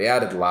wild shit. They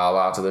added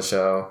Lala to the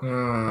show,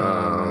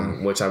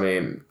 which I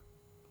mean.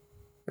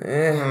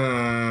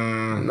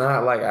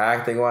 Not like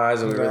acting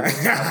wise, we really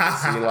see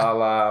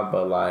Lala,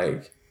 but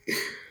like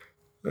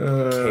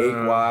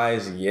cake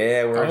wise,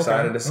 yeah, we're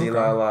excited to see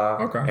Lala.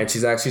 Okay. And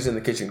she's in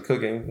the kitchen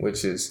cooking,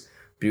 which is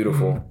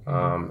beautiful.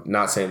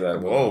 Not saying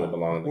that women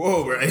belong.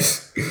 Whoa, right?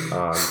 It's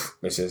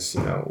just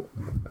go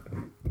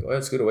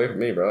ahead, scoot away from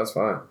me, bro. That's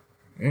fine.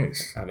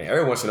 Yes. I mean,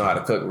 everyone should know how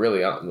to cook,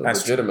 really,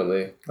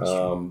 legitimately.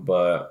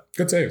 But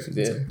good save.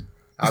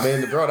 I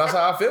mean, bro, that's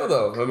how I feel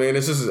though. I mean,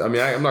 it's just. I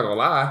mean, I'm not gonna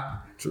lie.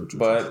 True,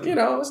 but it's like, you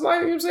know what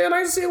I'm saying,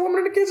 nice to see a woman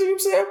in the kitchen, you know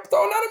what I'm saying,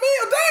 throwing out a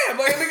meal. Damn,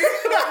 like nigga,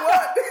 like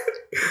what?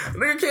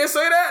 Nigga can't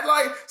say that.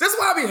 Like, that's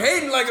why I be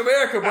hating like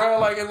America, bro.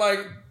 Like, and like,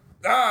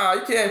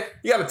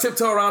 you gotta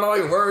tiptoe around all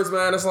your words,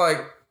 man. It's like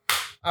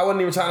I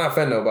wasn't even trying to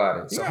offend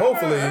nobody. So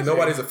hopefully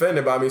nobody's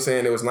offended by me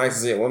saying it was nice to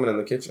see a woman in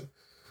the kitchen.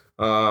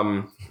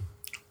 I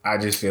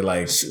just feel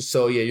like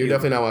so yeah, you're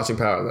definitely not watching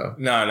Power though.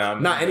 No.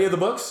 Not any of the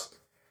books?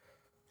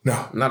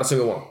 No. Not a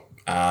single one.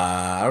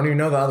 I don't even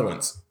know the other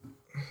ones.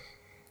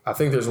 I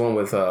think there's one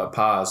with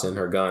Paz and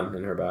her gun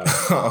in her bag.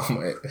 Oh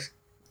my!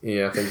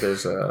 Yeah, I think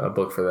there's a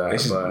book for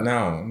that. But no,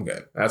 I'm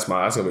good. That's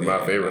gonna be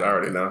my favorite. I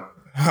already know.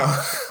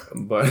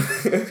 But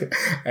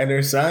and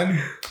her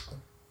son,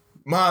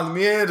 Mom, let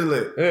me handle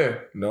it. Yeah.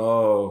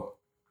 No,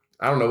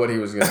 I don't know what he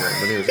was gonna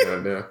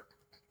do.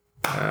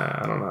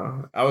 I don't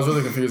know. I was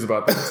really confused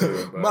about that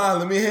too. Mom,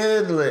 let me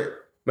handle it.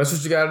 That's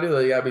what you gotta do. Though.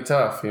 You gotta be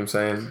tough. You know what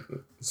I'm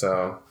saying?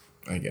 So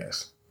I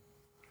guess.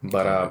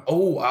 But I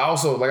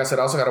also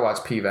gotta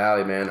watch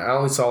P-Valley, man. I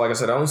only saw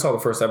the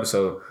first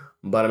episode.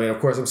 But I mean, of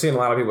course, I'm seeing a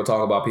lot of people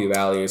talk about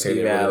P-Valley and say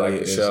they really like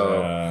the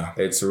show.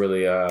 It's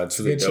really dope. It's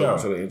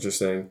really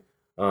interesting.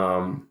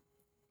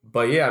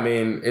 But yeah, I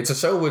mean, it's a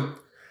show with.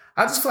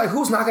 I just feel like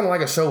who's not gonna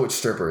like a show with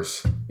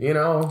strippers? You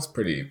know, it's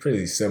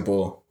pretty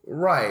simple.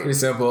 Right. Pretty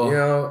simple. You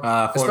know,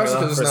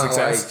 especially because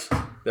it's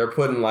not like they're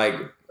putting like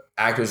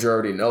actors you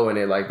already know in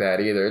it like that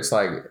either. It's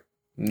like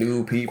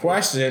new people.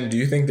 Question: do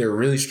you think they're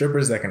really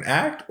strippers that can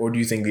act, or do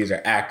you think these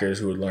are actors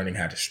who are learning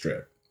how to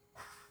strip?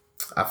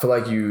 I feel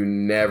like you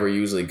never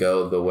usually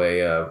go the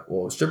way of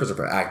strippers are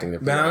for acting.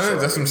 That's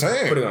what I'm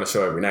saying. Putting on a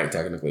show every night,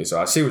 technically.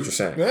 So I see what you're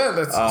saying. Yeah,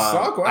 that's a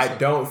solid question. I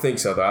don't think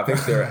so though. I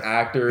think they're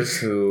actors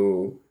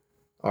who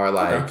are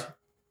like,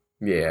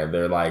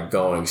 they're like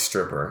going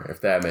stripper, if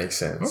that makes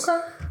sense.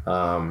 Okay.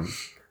 I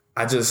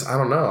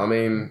don't know. I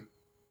mean,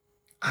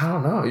 I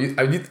don't know.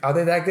 Are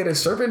they that good at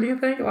stripping? Do you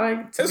think?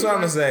 Like, that's what I'm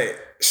gonna say.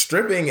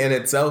 Stripping in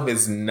itself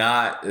is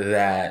not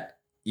that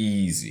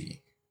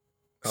easy.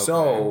 Okay.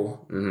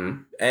 So,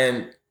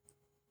 and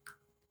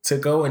to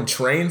go and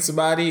train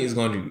somebody is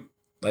going to,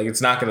 like, it's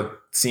not going to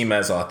seem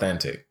as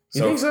authentic.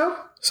 You think so?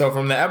 So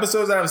from the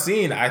episodes that I've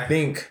seen, I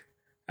think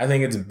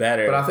it's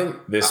better. But I think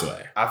this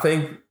way. I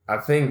think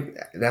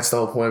that's the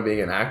whole point of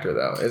being an actor,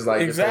 though. It's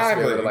like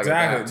exactly. But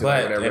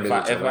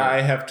if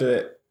I have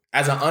to,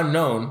 as an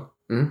unknown,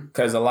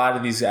 because a lot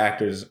of these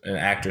actors and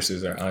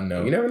actresses are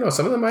unknown. You never know.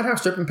 Some of them might have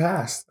stripping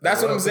past.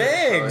 That's what I'm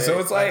saying. So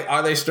it's like,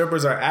 are they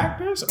strippers or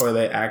actors, or are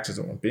they actors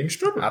or being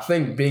strippers? I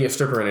think being a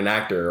stripper and an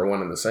actor are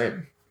one and the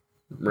same,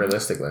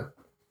 realistically.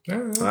 I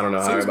don't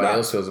know how everybody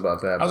else feels about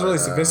that. That was a really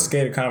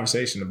sophisticated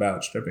conversation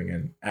about stripping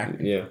and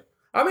acting. Yeah.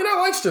 I mean, I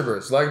like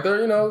strippers. Like,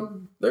 they're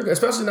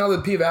especially now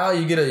with P-Valley,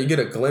 you get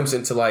a glimpse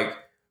into, like,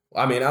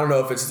 I mean, I don't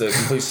know if it's the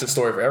complete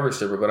story for every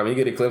stripper, but I mean,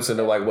 you get a glimpse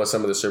into, like, what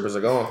some of the strippers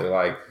are going through.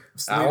 Like,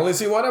 I only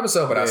see one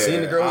episode, but I've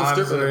seen the girl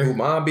who's stripping, who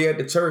mom be at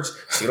the church.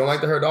 She don't like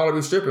her daughter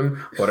be stripping,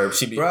 but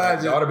she be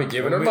daughter be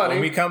giving her money.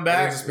 When we come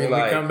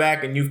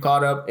back, and you've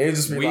caught up, it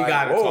just be we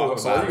gotta talk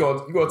about it.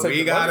 You gonna take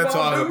we gotta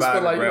talk about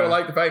it, like, bro. you don't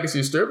like the fact that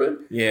she's stripping?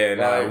 Yeah,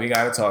 no, we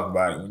gotta talk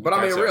about it. But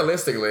I mean,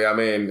 realistically, I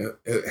mean,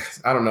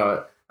 I don't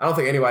know. I don't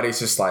think anybody's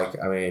just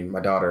like, I mean, my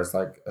daughter is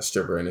like a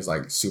stripper and is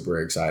like super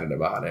excited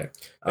about it.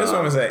 That's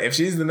what I'm saying. If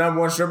she's the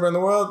number one stripper in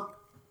the world,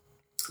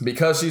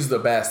 because she's the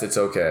best, it's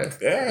okay.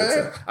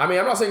 Yeah. I mean,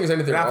 I'm not saying there's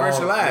anything wrong. Not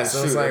first or last.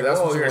 So it's like, that's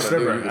what you're a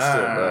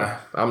stripper.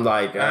 I'm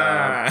like,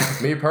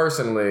 me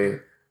personally,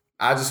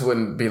 I just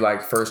wouldn't be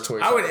like first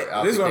choice.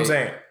 This is what I'm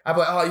saying. I'd be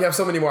like, oh, you have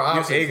so many more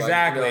options.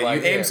 Exactly.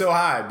 You aim so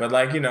high, but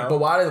like, But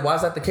why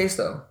is that the case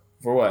though?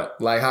 For what?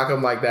 Like, how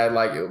come like that?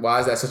 Like, why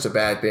is that such a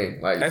bad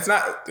thing? Like, that's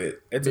not.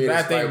 It's a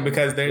bad thing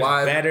because there's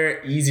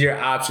better, easier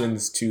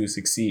options to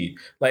succeed.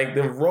 Like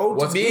the road.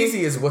 What's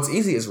easy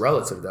is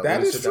relative though.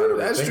 That is true.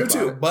 That's true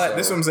too. But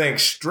this is what I'm saying.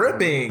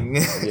 Stripping.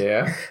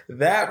 Yeah.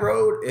 That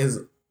road is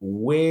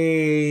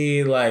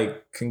way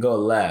can go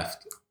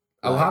left.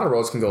 A lot of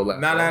roads can go left.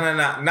 No.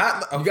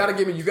 Not. Okay.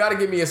 You gotta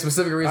give me a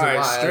specific reason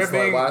why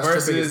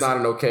stripping is not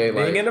an okay.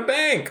 Being in a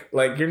bank,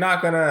 like you're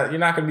not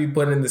gonna be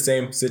put in the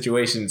same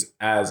situations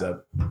as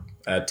a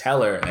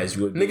teller as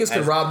you would. Niggas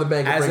can rob the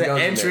bank and bring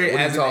guns in there.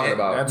 What are you talking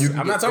about?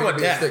 I'm not talking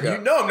about that. You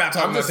know I'm not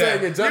talking about that. I'm just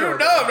saying in general. You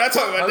know I'm not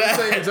talking about that. I'm just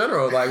saying in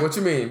general. Like, what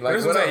you mean?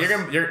 Like, what else?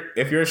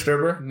 If you're a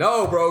stripper.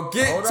 No, bro.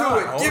 Get to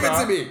it. Give it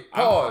to me.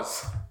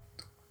 Pause.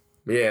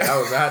 Yeah, that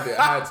was. I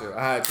had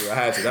to.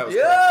 That was.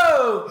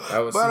 That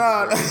was.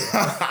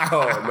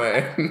 Oh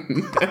man.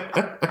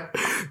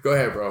 Go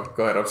ahead, bro.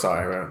 Go ahead. I'm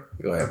sorry, man.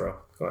 Go ahead, bro.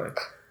 Go ahead.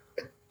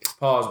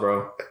 Pause,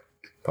 bro.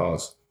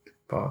 Pause.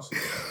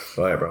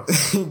 Go ahead, bro.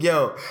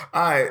 Yo.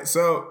 All right.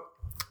 So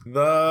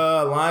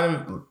the line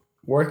of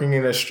working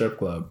in a strip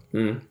club,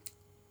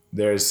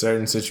 there's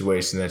certain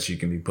situations that you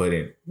can be put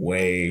in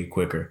way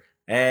quicker,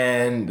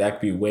 and that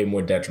could be way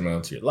more detrimental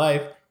to your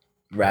life,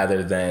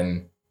 rather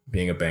than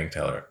being a bank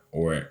teller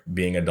or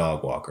being a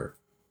dog walker.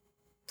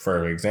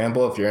 For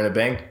example, if you're in the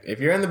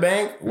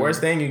bank,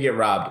 worst thing, you get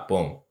robbed.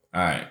 Boom. All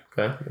right.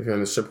 Okay. If you're in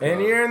the strip club.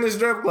 And you're in the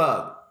strip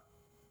club.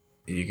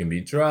 You can be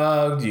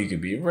drugged. You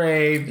could be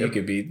raped. Yep. You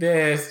could be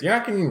this. You're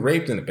not getting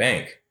raped in the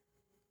bank.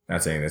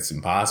 Not saying that's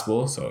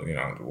impossible. So,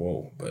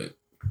 whoa. But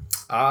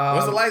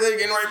what's the likelihood of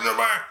getting raped in the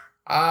bank?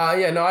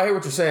 Yeah, no, I hear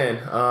what you're saying.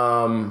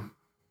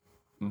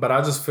 But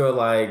I just feel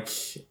like,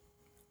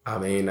 I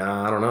mean,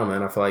 I don't know,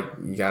 man. I feel like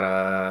you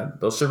gotta.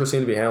 Those strippers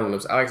seem to be handling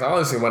them. Alex, I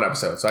only seen one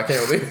episode, so I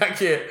can't really.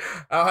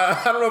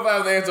 I don't know if I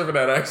have the answer for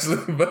that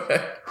actually, but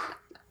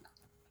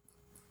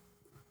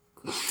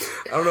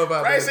I don't know if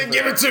I. Bryce said,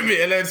 "Give it to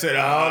me," and then said,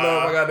 "I don't know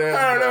if I got the answer."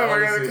 I don't know if I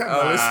got the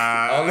answer.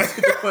 I only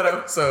seen the one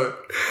episode.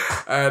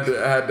 I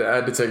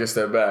had to take a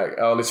step back.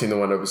 I only seen the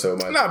one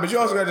episode. But you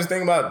also got to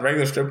think about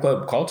regular strip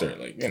club culture,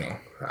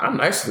 I'm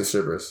nice to the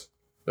strippers.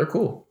 They're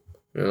cool,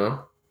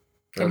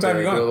 Sometimes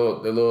you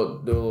do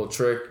a little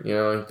trick,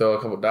 you throw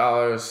a couple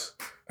dollars.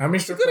 How many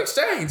strip clubs?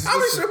 Good exchange. How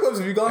many strip clubs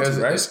have you gone to,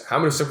 right? How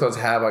many strip clubs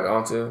have I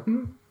gone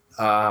to?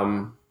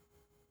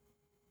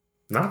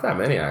 Not that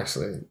many,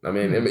 actually. I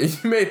mean,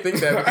 you may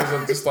think that because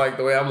of just like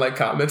the way I'm like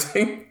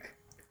commenting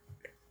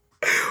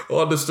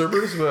on the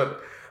strippers,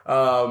 but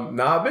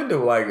I've been to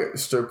like a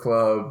strip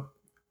club.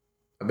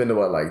 I've been to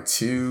what,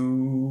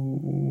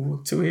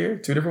 two here?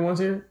 2 different ones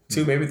here?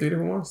 2, maybe 3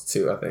 different ones?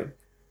 2, I think.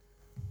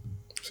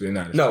 So you're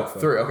not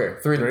 3. Okay,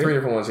 three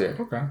different ones here.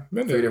 Okay,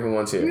 3 different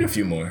ones here. A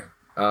few more.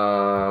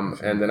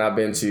 And then I've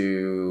been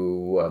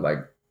to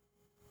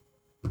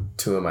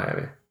 2 in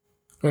Miami.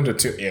 Went to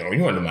 2.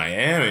 You went to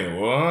Miami.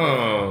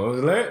 Whoa, was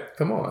it lit?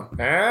 Come on.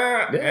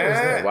 Yeah, it was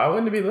lit. Why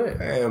wouldn't it be lit?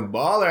 Man,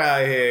 baller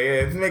out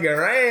here. Let's make it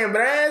rain,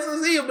 Braz.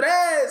 We'll see you,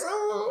 Braz.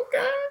 Oh,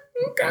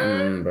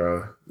 okay.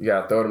 Bro, you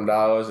gotta throw them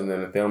dollars, and then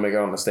if they don't make it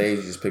on the stage,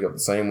 you just pick up the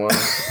same one.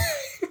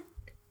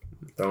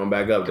 Throw them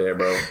back up there,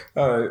 bro.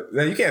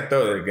 Then you can't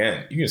throw it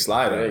again. You can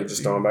slide it. Yeah, you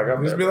just throw them back up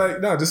there. Just be like,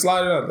 no, just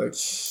slide it up.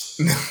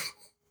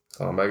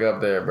 Throw them back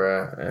up there,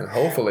 bro. And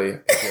hopefully,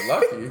 if you're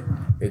lucky,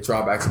 it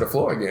drop back to the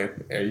floor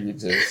again. And you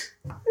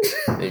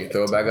can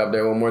throw it back up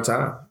there one more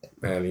time.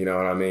 And you know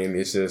what I mean?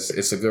 It's a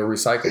good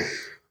recycle.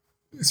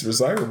 It's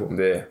recyclable.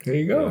 Yeah. There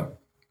you go.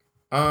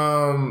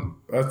 Yeah.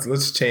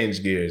 Let's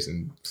change gears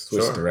and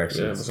switch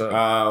directions.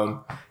 Yeah,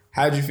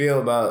 how'd you feel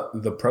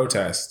about the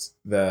protests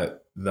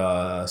that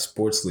the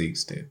sports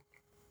leagues did?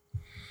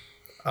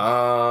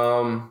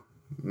 Man.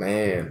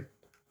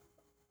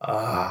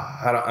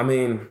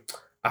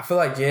 I feel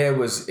like it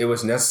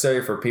was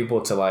necessary for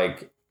people to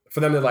like for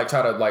them to like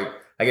try to like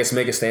I guess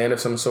make a stand of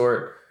some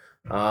sort.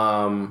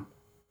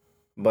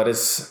 But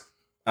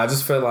I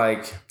just feel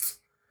like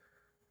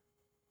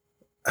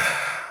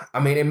I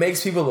mean it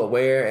makes people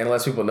aware and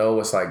lets people know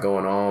what's like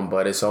going on,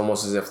 but it's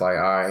almost as if like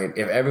all right,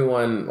 if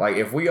everyone like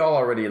if we all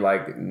already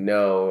like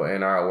know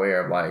and are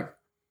aware of like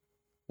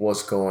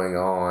what's going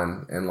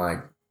on and like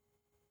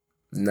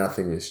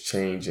nothing is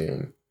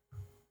changing.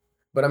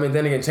 But I mean,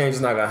 then again, change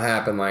is not gonna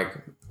happen like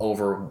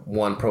over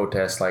one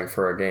protest, like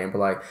for a game. But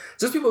like,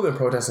 just people have been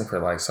protesting for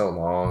like so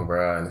long,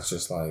 bro, and it's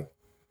just like,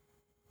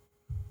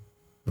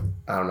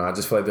 I don't know. I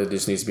just feel like there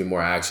just needs to be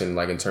more action,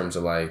 like in terms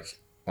of like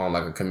on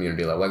like a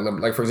community level.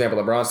 Like for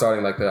example, LeBron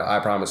starting like the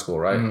I Promise school,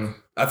 right? Mm-hmm.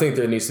 I think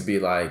there needs to be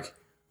like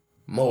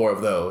more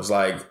of those,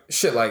 like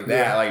shit like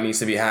that, like needs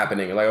to be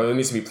happening. Like there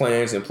needs to be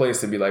plans in place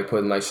to be like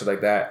putting like shit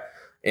like that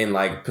in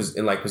like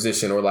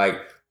position, or like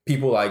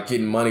people like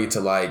getting money to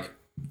like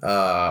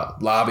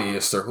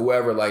lobbyists or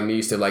whoever like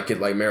needs to like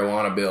get like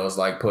marijuana bills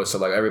like pushed so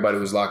like everybody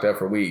who's locked up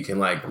for a week can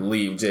like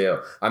leave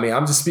jail. I mean,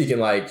 I'm just speaking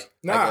like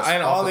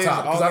and all these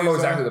because I don't know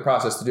exactly the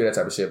process to do that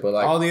type of shit, but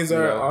like all these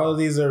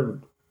are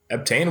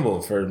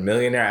obtainable for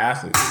millionaire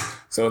athletes.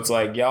 So it's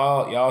like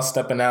y'all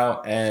stepping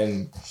out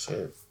and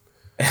shit.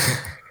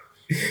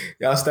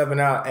 Y'all stepping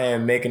out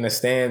and making a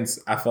stance.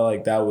 I feel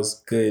like that was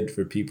good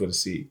for people to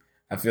see.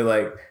 I feel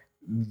like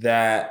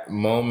that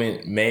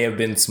moment may have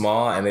been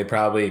small and they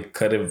probably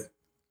could have.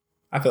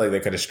 I feel like they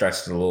could have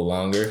stretched it a little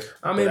longer.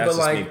 I mean, but that's just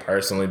like me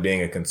personally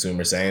being a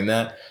consumer saying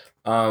that.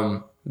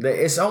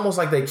 It's almost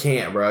like they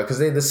can't, bro, because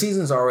the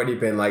season's already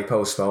been like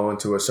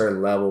postponed to a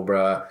certain level,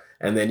 bro.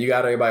 And then you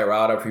got everybody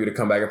riled up for you to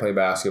come back and play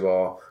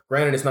basketball.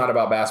 Granted, it's not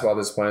about basketball at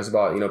this point. It's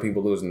about,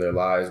 people losing their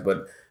lives.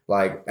 But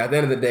like at the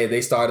end of the day,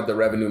 they started the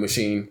revenue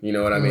machine. You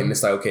know what I mean?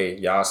 It's like, okay,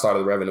 y'all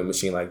started the revenue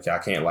machine. Like y'all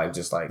can't like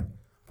just like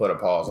put a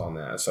pause on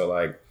that. So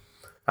like,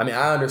 I mean,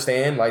 I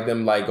understand like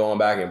them like going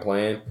back and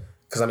playing.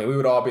 Because, I mean, we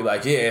would all be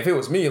like, yeah, if it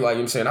was me, like,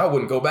 I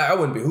wouldn't go back. I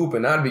wouldn't be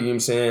hooping. I'd be,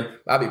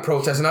 I'd be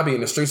protesting. I'd be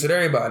in the streets with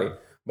everybody.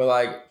 But,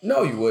 like,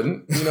 no, you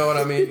wouldn't. You know what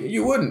I mean?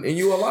 You wouldn't. And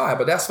you alive.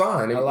 But that's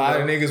fine. A lot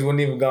of niggas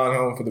wouldn't even gone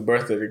home for the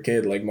birthday of their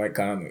kid like Mike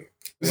Conley.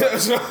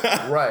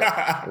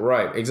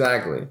 Right.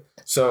 Exactly.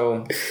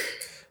 So,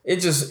 it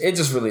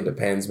just really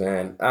depends,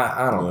 man.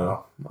 I don't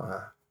know.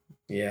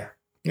 Yeah.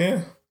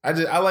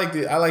 I like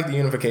the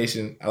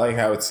unification. I like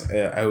how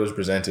it was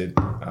presented.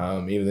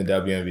 Even the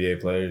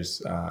WNBA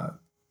players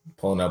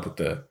pulling up with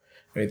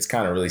it's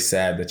kind of really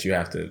sad that you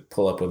have to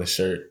pull up with a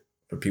shirt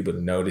for people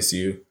to notice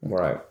you.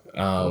 Right.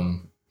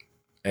 And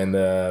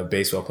the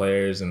baseball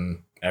players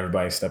and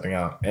everybody stepping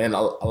out. And a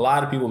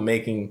lot of people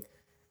making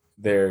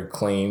their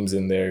claims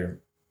and their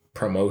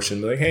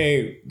promotion. Like,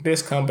 hey,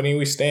 this company,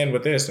 we stand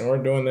with this and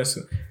we're doing this.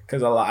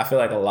 Because I feel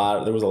like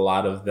there was a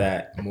lot of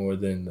that more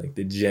than like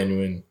the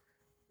genuine,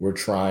 we're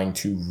trying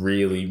to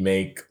really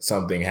make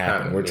something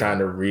happen. We're trying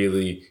to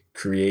really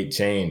create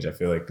change. I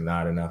feel like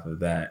not enough of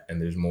that. And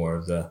there's more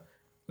of the,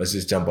 let's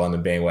just jump on the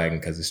bandwagon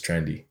because it's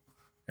trendy.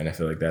 And I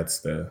feel like that's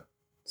the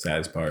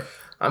saddest part.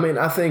 I mean,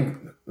 I think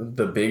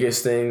the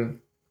biggest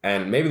thing,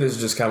 and maybe this is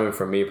just coming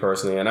from me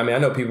personally, and I mean, I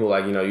know people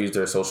like, use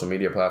their social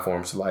media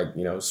platforms to like,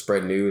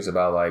 spread news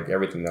about like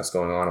everything that's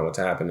going on and what's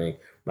happening.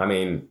 I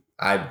mean,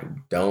 I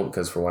don't,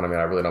 because for one, I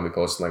really don't be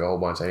posting like a whole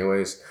bunch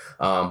anyways.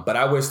 But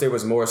I wish there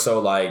was more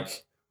so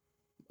like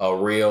a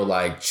real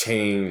like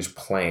change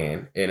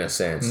plan in a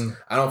sense.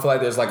 I don't feel like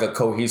there's like a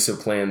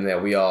cohesive plan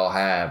that we all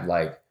have,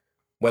 like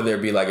whether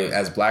it be like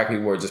as Black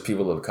people or just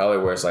people of color,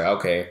 where it's like,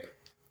 okay,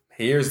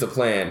 here's the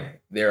plan.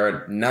 There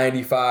are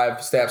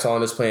 95 steps on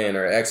this plan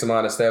or X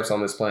amount of steps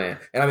on this plan.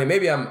 And I mean,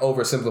 maybe I'm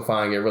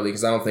oversimplifying it really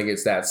because I don't think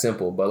it's that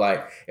simple. But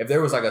like if there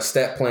was like a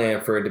step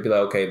plan for it to be like,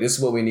 okay, this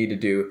is what we need to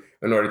do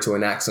in order to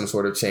enact some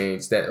sort of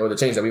change or the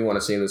change that we want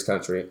to see in this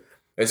country.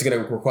 It's going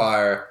to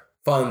require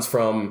funds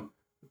from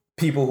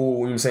people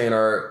who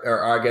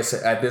are I guess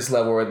at this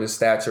level or this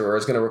stature, or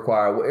it's going to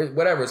require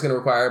whatever. It's going to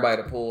require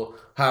everybody to pull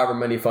however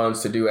many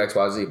funds to do X,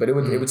 Y, Z. But it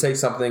would take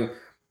something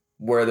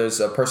where there's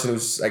a person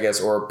who's, I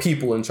guess, or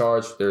people in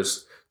charge.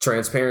 There's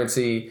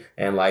transparency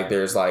and like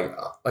there's like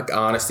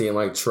honesty and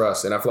like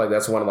trust. And I feel like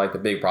that's one of like the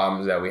big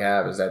problems that we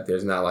have is that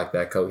there's not like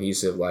that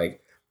cohesive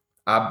like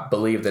I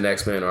believe the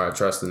next man or I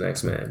trust the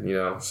next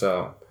man.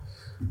 So.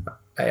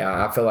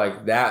 I feel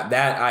like that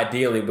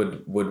ideally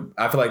would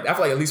I feel like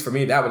at least for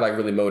me that would like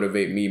really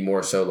motivate me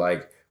more so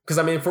like because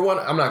I mean for one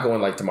I'm not going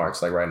like to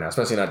march like right now,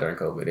 especially not during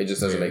COVID. It just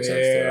doesn't make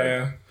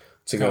sense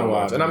to go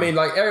march. And I mean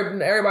like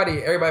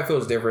everybody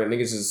feels different.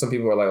 Niggas some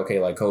people are like okay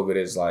like COVID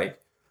is like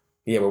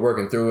we're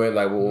working through it,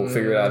 like we'll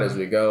figure it out as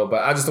we go.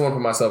 But I just don't want to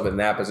put myself in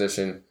that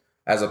position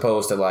as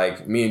opposed to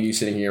like me and you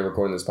sitting here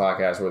recording this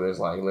podcast where there's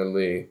like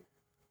literally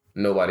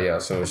nobody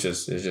else. So it's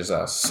just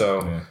us.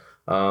 So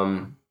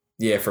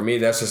yeah, for me,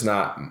 that's just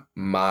not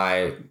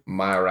my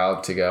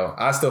route to go.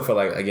 I still feel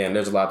like, again,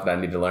 there's a lot that I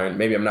need to learn.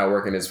 Maybe I'm not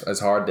working as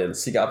hard to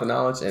seek out the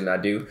knowledge, and I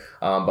do.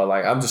 But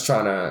like, I'm just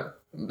trying to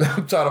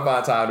I'm trying to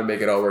find time to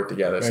make it all work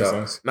together. Makes so,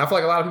 sense. and I feel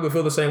like a lot of people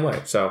feel the same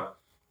way. So,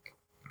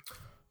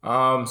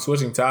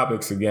 switching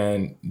topics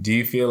again. Do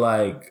you feel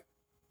like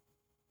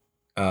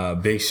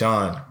Big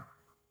Sean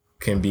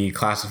can be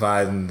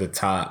classified in the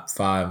top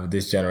 5 of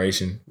this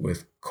generation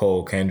with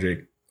Cole,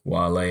 Kendrick,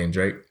 Wale, and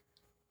Drake?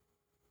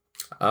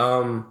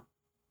 I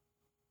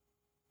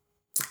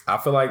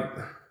feel like,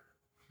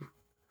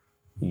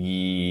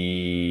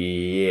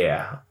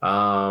 yeah.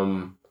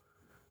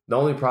 The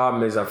only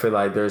problem is I feel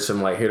like there's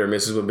some like hit or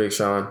misses with Big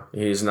Sean.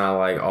 He's not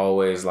like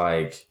always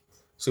like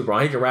super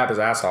on. He can rap his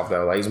ass off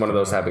though. Like he's one of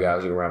those type of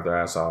guys who can rap their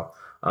ass off.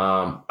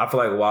 I feel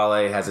like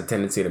Wale has a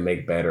tendency to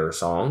make better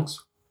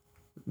songs,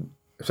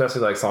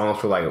 especially like songs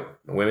for like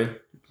women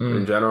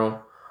in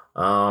general.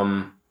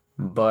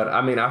 But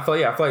I mean, I feel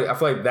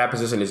like that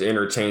position is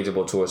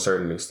interchangeable to a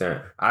certain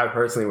extent. I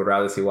personally would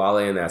rather see Wale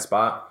in that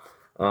spot.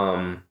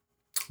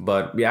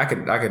 But yeah, I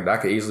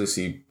could easily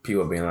see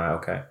people being like,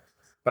 okay.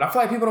 But I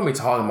feel like people don't be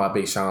talking about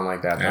Big Sean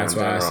like that. That's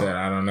why I said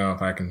I don't know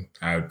if I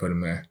would put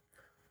him there.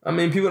 I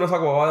mean, people don't talk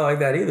about Wale like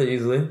that either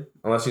easily,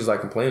 unless she's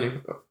like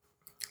complaining.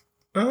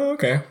 Oh,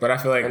 okay. But I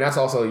feel like, and that's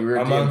also your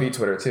DMV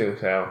Twitter too.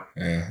 So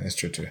yeah, that's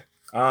true too.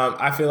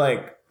 I feel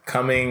like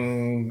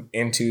coming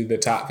into the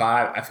top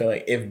 5, I feel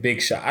like if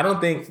Big Sean, I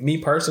don't think me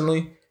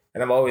personally,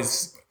 and I've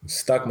always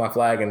stuck my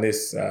flag in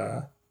this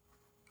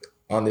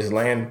on this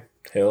land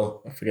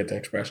hill. I forget the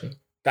expression.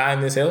 Die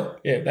on this hill?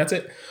 Yeah, that's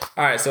it.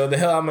 All right, so the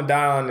hill I'm going to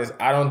die on is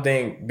I don't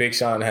think Big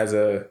Sean has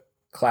a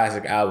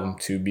classic album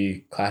to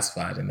be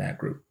classified in that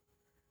group.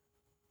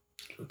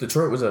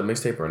 Detroit was a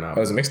mixtape or not? It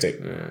was a mixtape.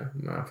 Yeah,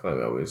 no, I feel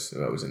like I always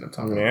end up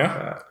talking about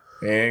that.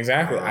 Yeah,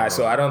 exactly.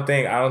 So I don't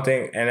think,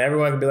 and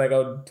everyone could be like,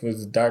 oh,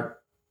 was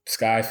Dark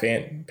Sky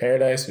Fan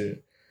Paradise? Or,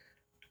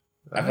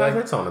 I feel like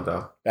hits on it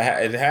though.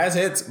 It has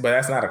hits, but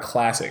that's not a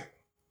classic.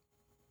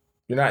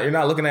 You're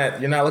not looking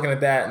at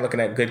that and looking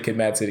at Good Kid,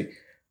 Mad City.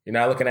 You're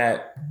not looking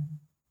at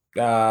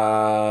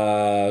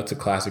it's a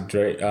classic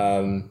Drake.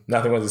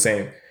 Nothing Was the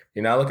Same.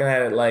 You're not looking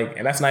at it like,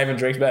 and that's not even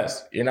Drake's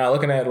best. You're not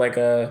looking at like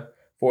a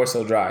Forest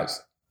Hill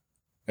Drives,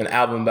 an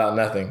album about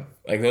nothing.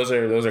 Like those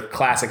are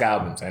classic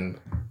albums, and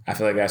I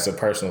feel like that's a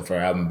personal for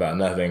an album about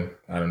nothing.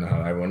 I don't know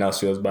how everyone else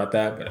feels about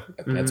that, but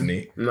that's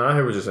me. No, I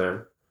hear what you're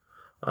saying.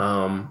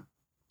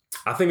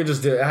 I think it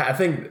just did. I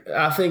think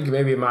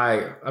maybe my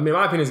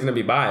opinion is going to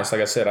be biased.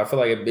 Like I said, I feel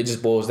like it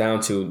just boils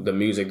down to the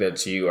music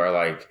that you are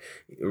like,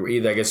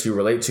 either I guess you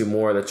relate to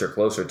more, that you're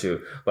closer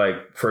to.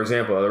 Like, for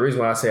example, the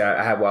reason why I say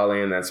I have Wale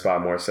in that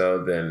spot more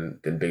so than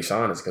Big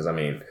Sean is because, I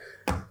mean,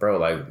 bro,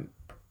 like,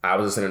 I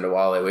was listening to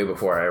Wale way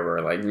before I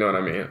ever, like, you know what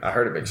I mean? I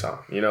heard a Big Sean.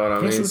 You know what I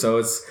mean? So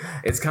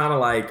it's kind of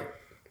like,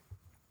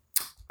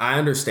 I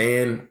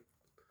understand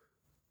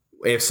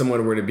if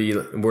someone were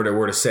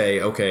to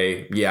say,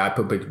 okay, yeah, I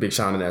put Big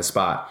Sean in that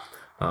spot,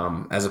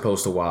 as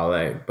opposed to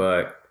Wale.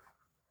 But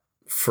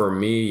for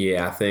me,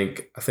 yeah, I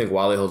think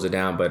Wale holds it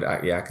down. But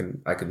I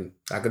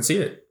can see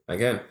it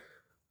again.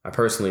 I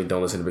personally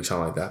don't listen to Big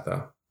Sean like that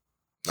though.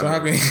 So I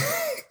mean,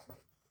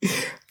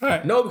 all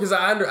right. No, because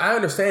I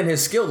understand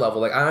his skill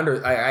level. Like I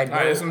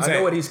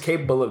know what he's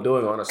capable of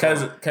doing on a song.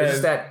 It's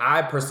just that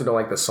I personally don't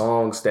like the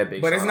songs that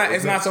Big Sean. But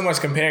it's not so much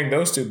comparing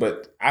those two.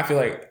 But I feel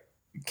like.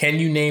 Can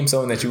you name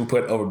someone that you would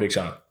put over Big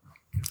Sean?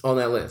 On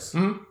that list?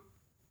 Mm-hmm.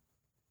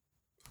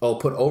 Oh,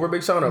 put over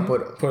Big Sean or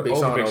put Big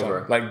Sean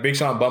over? Like Big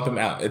Sean, bump him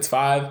out. It's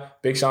 5.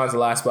 Big Sean's the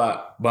last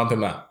spot. Bump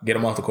him out. Get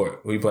him off the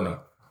court. Who you putting on?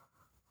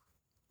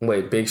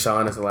 Wait, Big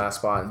Sean is the last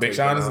spot? Big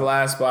Sean is the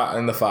last spot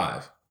in the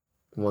 5.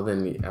 Well,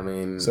 then, I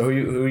mean... So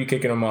who are you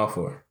kicking him off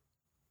for?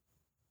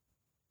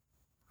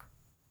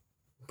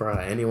 Bro,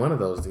 any one of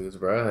those dudes,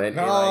 bro.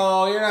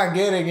 You're not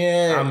getting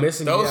it. I'm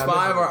missing those 5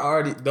 are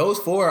already... Those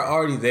 4 are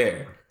already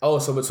there. Oh,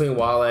 so between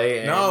Wale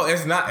and... No,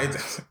 it's not.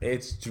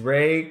 It's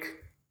Drake,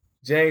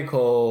 J.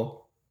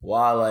 Cole,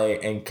 Wale,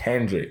 and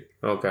Kendrick.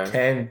 Okay.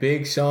 Can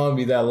Big Sean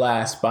be that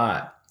last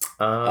spot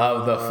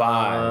of the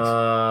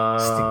 5?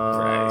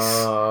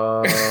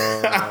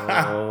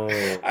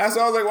 That's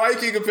why I was like, why you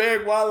keep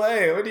comparing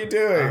Wale? What are you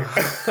doing?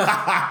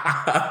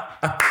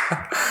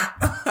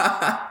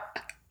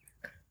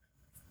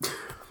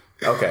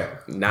 Okay.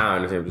 Now I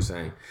understand what you're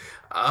saying.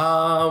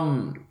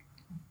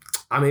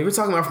 I mean, if we're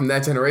talking about from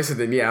that generation,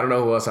 then yeah, I don't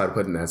know who else I'd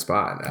put in that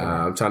spot.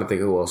 I'm trying to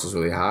think who else was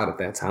really hot at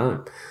that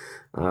time.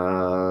 I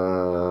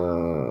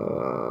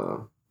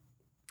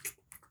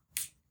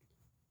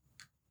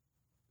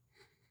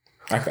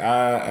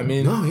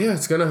mean, no, yeah,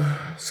 it's gonna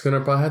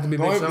probably have to be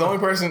Big Sean. The only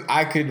person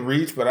I could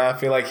reach, but I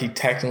feel like he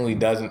technically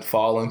doesn't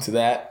fall into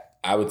that.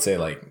 I would say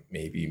like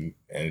maybe,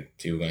 and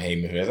people gonna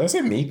hate me for this. I say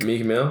Meek.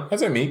 Meek Mill. I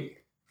say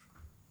Meek.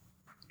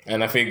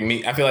 And I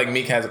feel like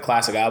Meek has a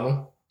classic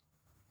album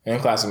and a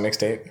classic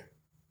mixtape.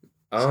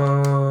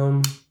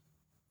 I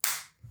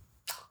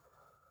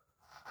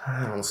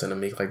don't listen to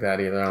Meek like that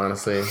either,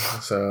 honestly.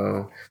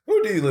 So,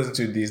 who do you listen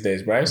to these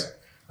days, Bryce?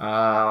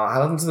 I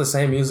listen to the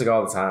same music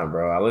all the time,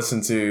 bro. I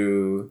listen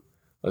to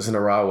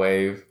Raw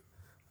Wave.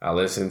 I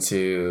listen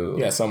to...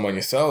 You got something on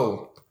your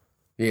soul.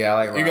 Yeah, I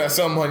like Raw You got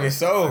something on your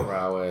soul.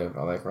 I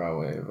like Raw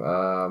Wave.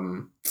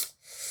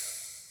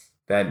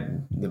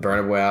 the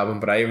Burna Boy album,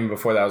 but even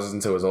before that I was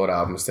listening to his old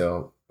album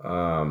still,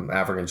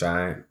 African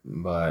Giant.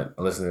 But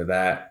I listened to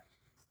that.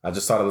 I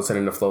just started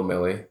listening to Flo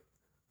Milli.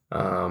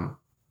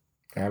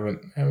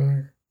 Haven't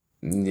heard.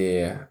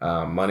 Yeah,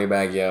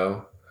 Moneybagg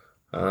Yo,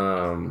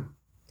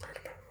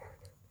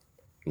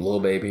 Lil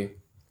Baby,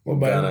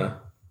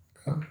 Gunna.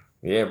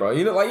 Yeah, bro.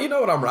 You know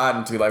what I'm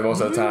riding to like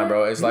most of the time,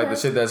 bro. It's like the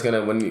shit that's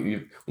gonna when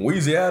you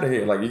Weezy out of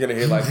here, like you're gonna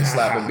hear like the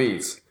slapping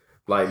beats.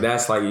 Like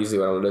that's like usually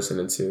what I'm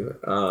listening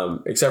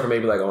to. Except for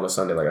maybe like on a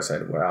Sunday, like I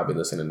said, where I'll be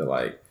listening to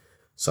like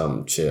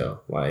some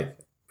chill. Like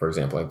for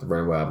example, like the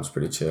Burna Boy album's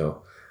pretty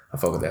chill. I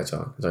fuck with that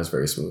song. It's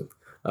very smooth.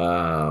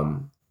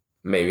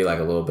 Maybe like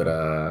a little bit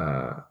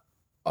of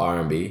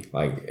R&B,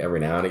 like every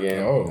now and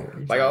again. Oh,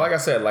 like I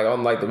said, like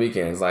on like the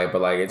weekends, like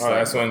but like it's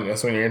like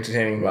that's when you're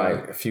entertaining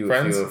like few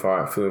and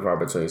far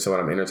between. So when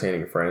I'm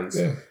entertaining friends,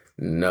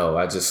 no,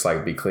 I just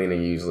like be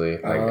cleaning usually.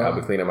 Like I'll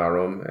be cleaning my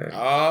room.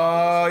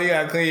 Oh, you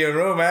gotta clean your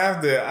room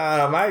after.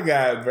 Oh my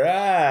God,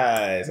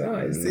 Bryce! Oh,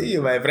 I see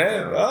you, my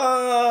friend.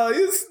 Oh,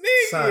 you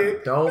sneaky! Son,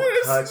 don't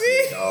touch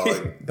me,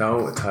 dog.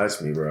 Don't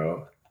touch me,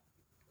 bro.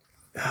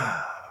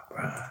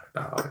 Bro,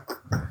 dog.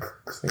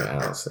 This nigga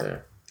Alex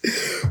there.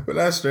 But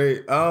that's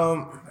straight.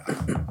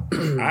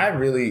 I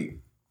really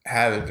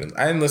haven't been.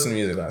 I didn't listen to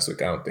music last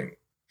week. I don't think,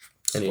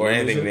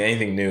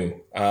 anything new.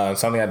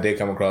 Something I did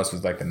come across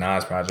was like the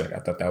Nas project. I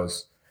thought that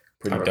was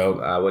pretty dope.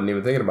 I wasn't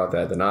even thinking about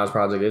that. The Nas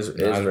project is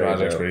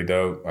pretty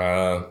dope.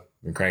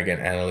 Been cranking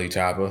Annalie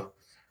Chopper.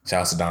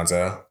 Shouts to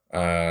Donzel.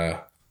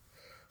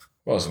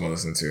 What else am I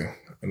listening to?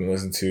 I've been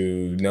listening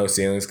to No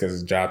Ceilings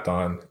because it dropped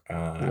on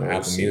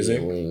Apple Music.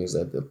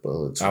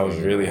 I was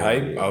really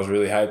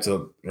hyped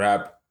to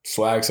rap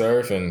Swag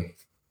Surf and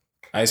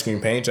Ice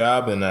Cream Paint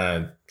Job, and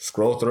I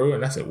scroll through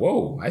and I said,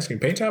 "Whoa, Ice Cream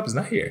Paint Job is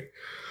not here."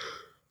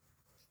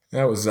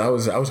 I was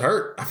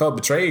hurt. I felt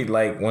betrayed.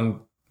 Like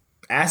when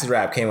Acid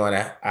Rap came on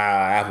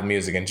Apple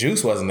Music and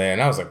Juice wasn't there,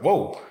 and I was like,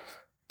 "Whoa,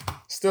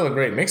 still a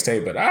great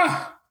mixtape, but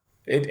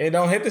it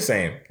don't hit the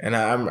same." And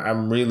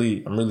I'm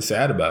really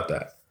sad about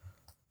that.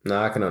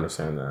 No, I can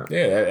understand that.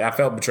 Yeah, I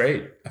felt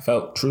betrayed. I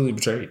felt truly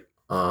betrayed.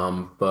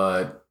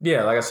 But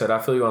yeah, like I said, I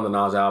feel you on the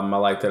Nas album. I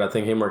liked it. I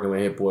think him working with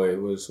Hit Boy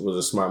was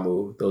a smart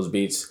move. Those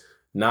beats,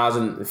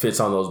 Nas fits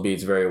on those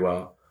beats very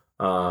well.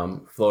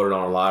 Floated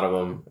on a lot of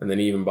them, and then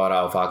he even brought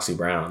out Foxy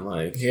Brown.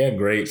 Like he had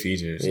great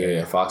features.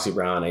 Yeah, Foxy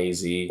Brown,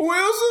 AZ,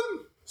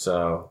 Wilson.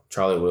 So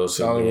Charlie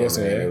Wilson.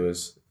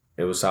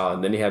 It was solid.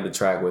 And then he had the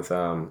track with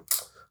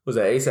was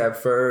that ASAP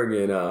Ferg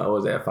and what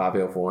was that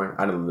 504?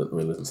 I didn't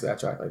really listen to that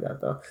track like that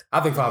though.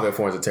 I think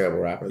 504 is a terrible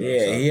rapper. Though,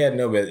 yeah, so. He had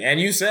no business.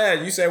 And you said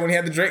when he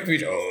had the Drake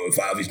feature,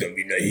 Favi's gonna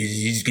be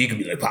he could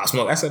be like Pop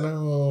Smoke. I said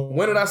no.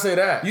 When did I say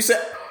that? You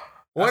said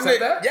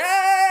that? Yeah.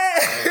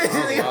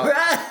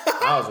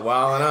 I was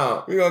wilding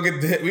out. We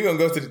gonna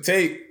go to the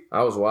tape.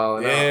 I was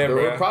wilding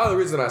out. Probably the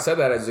reason I said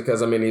that is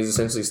because he's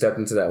essentially stepped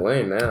into that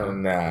lane now.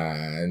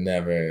 Nah,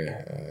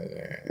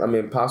 never.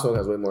 Pop Smoke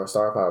has way more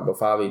star power, but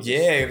Favi.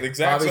 Yeah,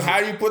 exactly. So how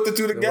do you put the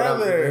two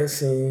together?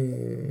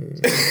 Listen,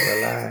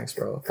 relax,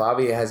 bro.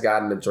 Favi has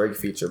gotten a Drake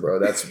feature, bro.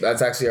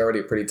 That's actually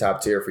already pretty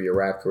top tier for your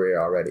rap career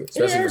already,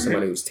 especially for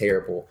somebody who's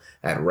terrible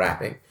at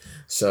rapping.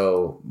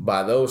 So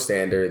by those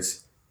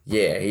standards,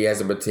 yeah, he had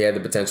the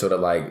potential to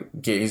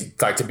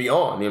to be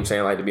on. You know what I'm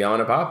saying? Like to be on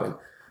and popping,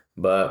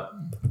 but.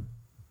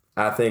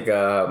 I think,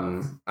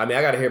 I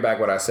got to hear back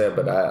what I said,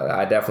 but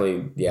I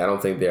definitely, I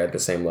don't think they're at the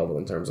same level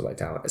in terms of like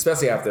talent,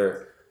 especially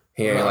after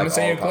hearing all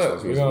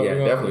possible music.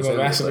 Definitely. We're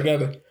mash it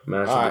together.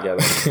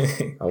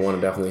 I want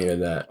to definitely hear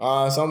that.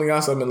 Something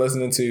else I've been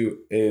listening to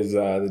is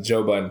the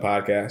Joe Budden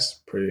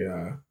podcast. Pretty,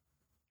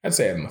 I'd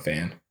say I'm a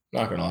fan.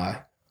 Not going to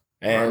lie.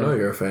 And I know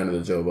you're a fan of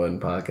the Joe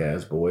Budden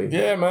podcast, boy.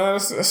 Yeah, man.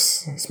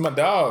 It's my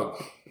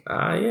dog.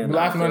 Yeah.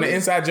 Laughing on the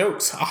inside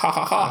jokes.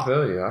 I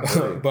feel you.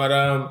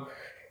 But,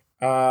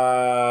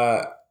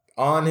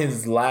 on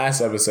his last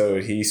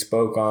episode, he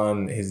spoke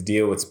on his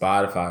deal with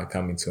Spotify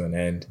coming to an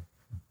end,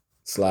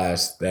 /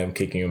 them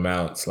kicking him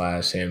out,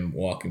 / him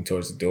walking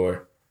towards the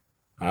door.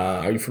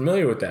 Are you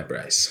familiar with that,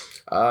 Bryce?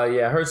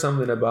 Yeah, I heard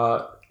something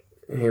about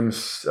him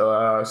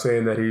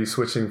saying that he's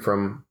switching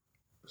from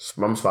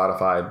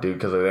Spotify, dude,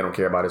 because they don't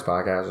care about his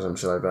podcast or some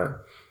shit like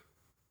that.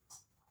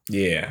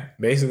 Yeah,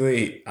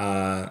 basically,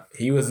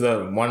 he was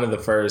one of the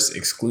first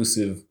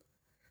exclusive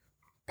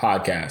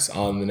podcasts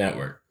on the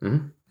network.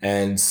 Mm-hmm.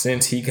 And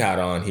since he got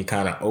on, he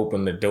kind of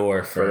opened the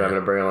door for them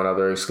to bring on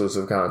other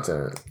exclusive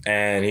content.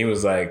 And he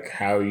was like,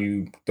 how are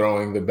you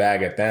throwing the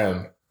bag at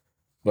them?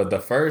 But the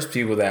first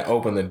people that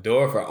opened the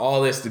door for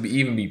all this to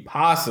even be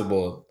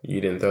possible,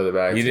 you didn't throw the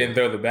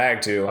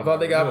bag to. I thought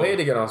they got paid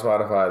to get on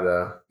Spotify,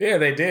 though. Yeah,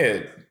 they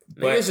did.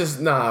 But it's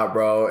just,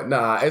 bro.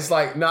 It's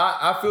like,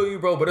 I feel you,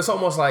 bro. But it's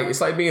almost like, it's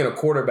like being a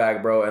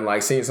quarterback, bro, and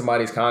like seeing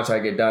somebody's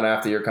contract get done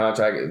after your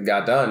contract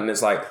got done. And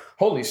it's like,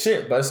 holy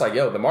shit. But it's like,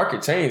 yo, the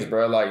market changed,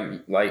 bro.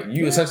 Like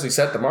you essentially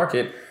set the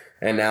market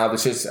and now the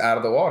shit's out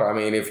of the water. I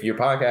mean, if your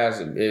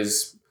podcast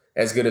is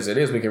as good as it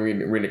is, we can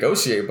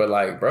renegotiate. But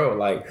like, bro,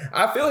 like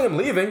I feel him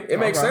leaving. It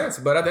makes sense.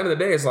 But at the end of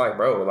the day, it's like,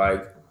 bro,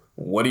 like,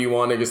 what do you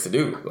want niggas to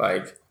do?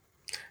 Like,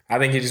 I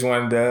think he just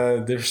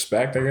wanted the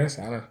respect, I guess.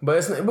 I don't know.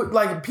 But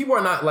like people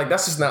are not like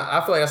that's just not.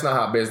 I feel like that's not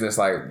how business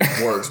like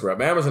works, bro.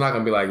 Bama's not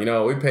gonna be like,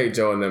 we paid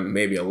Joe and them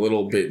maybe a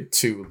little bit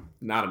too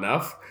not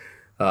enough.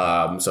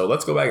 So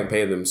let's go back and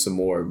pay them some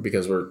more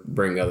because we're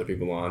bringing other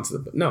people on to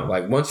the. No,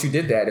 like once you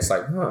did that, it's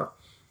like, you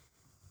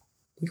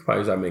could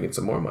probably start making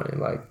some more money.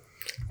 Like,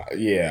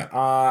 yeah.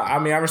 I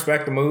mean, I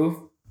respect the move,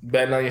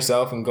 betting on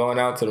yourself and going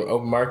out to the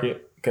open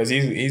market because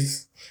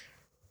he's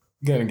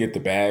gonna get the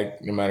bag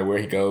no matter where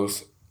he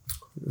goes.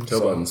 Joe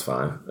Budden's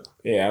fine.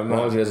 Yeah, as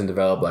long as he doesn't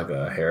develop like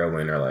a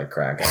heroin or like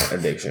crack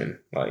addiction,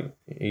 like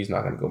he's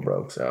not gonna go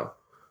broke. So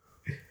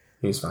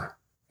he's fine.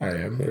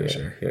 I'm pretty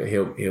sure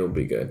he'll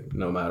be good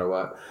no matter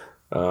what.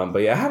 But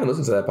yeah, I haven't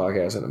listened to that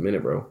podcast in a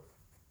minute, bro.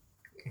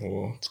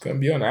 Well, it's gonna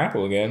be on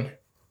Apple again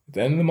at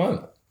the end of the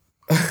month.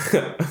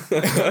 I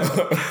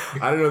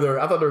didn't know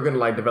I thought they were gonna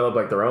like develop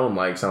like their own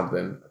like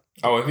something.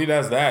 Oh, if he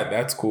does that,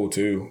 that's cool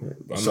too.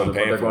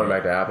 They're going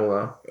back to Apple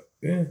though.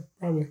 Yeah,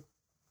 probably.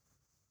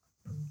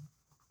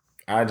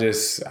 I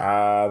just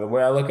the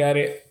way I look at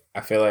it,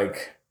 I feel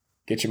like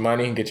get your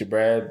money, get your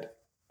bread.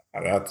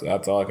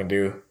 That's all I can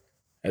do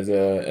as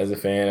a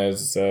fan,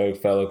 as a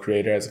fellow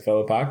creator, as a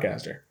fellow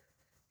podcaster.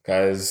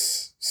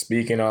 Because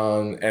speaking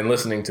on and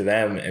listening to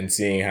them and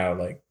seeing how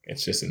like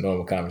it's just a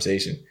normal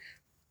conversation,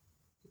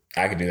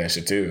 I could do that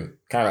shit too.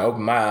 Kind of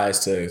opened my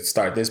eyes to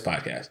start this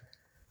podcast.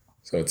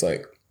 So it's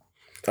like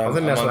I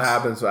think that's what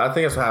happens. I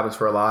think that's what happens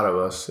for a lot of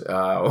us.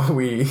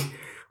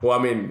 Well,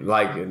 I mean,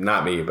 like,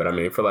 not me, but I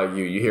mean, for like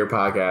you hear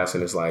podcasts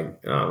and it's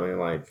like, oh man,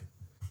 like,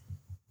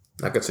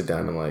 I could sit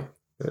down and like,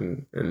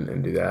 and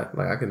do that.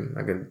 Like,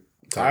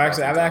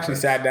 I've actually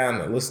sat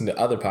down and listened to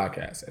other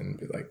podcasts and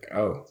be like,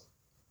 oh,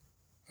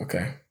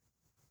 okay.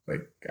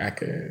 Like,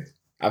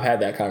 I've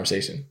had that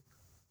conversation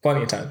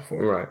plenty of times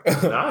before. Right.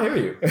 I hear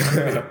you.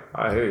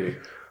 I hear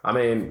you. I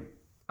mean,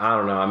 I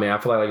don't know. I mean, I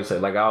feel like you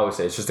said, like I always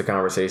say, it's just a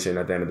conversation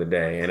at the end of the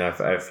day. And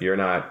if you're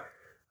not,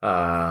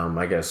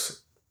 I guess,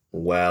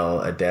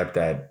 well adept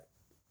at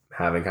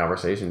having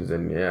conversations,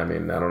 and I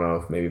mean, I don't know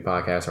if maybe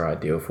podcasts are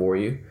ideal for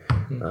you.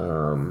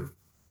 Mm-hmm.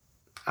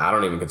 I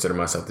don't even consider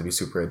myself to be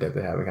super adept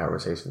at having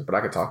conversations, but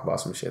I could talk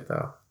about some shit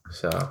though.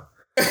 So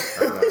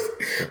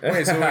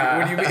wait, so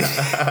what do you mean?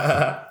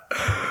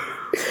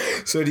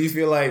 So do you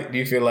feel like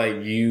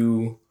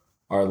you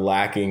are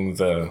lacking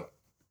the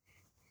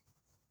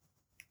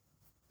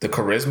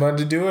charisma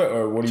to do it,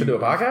 or what do you do a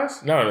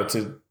podcast? No,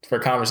 for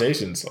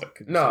conversations.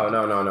 Like no.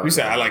 You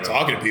said I like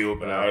talking to people,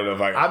 but I don't know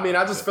if I mean,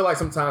 I just feel like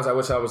sometimes I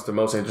wish I was the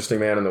most interesting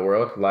man in the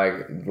world. Like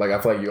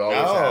I feel like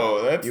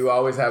you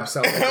always have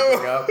something to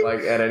bring up like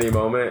at any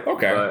moment.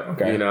 Okay.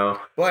 Okay. But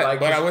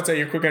like, I would say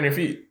you're quick on your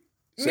feet.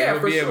 So yeah,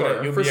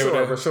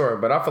 for sure.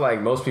 But I feel like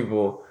most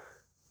people,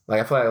 like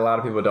I feel like a lot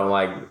of people don't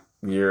like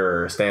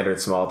your standard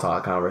small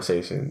talk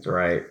conversations,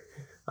 right?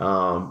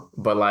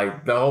 But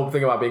like the whole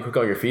thing about being quick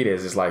on your feet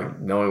is just like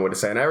knowing what to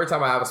say. And every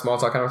time I have a small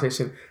talk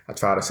conversation, I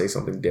try to say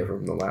something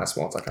different from the last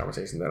small talk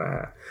conversation that I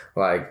had.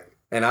 Like,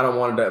 and I don't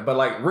want to, but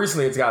like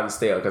recently it's gotten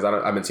stale because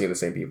I've been seeing the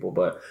same people.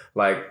 But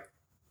like,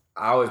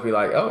 I always be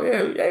like, oh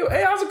yeah,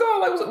 hey, how's it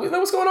going? Like,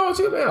 what's going on with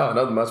you, man? Oh,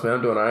 nothing much, man.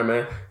 I'm doing all right,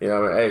 man.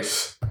 Hey,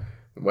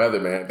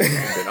 weather, man,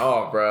 been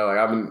off, bro. Like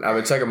I've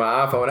been checking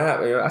my iPhone app.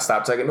 I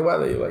stopped checking the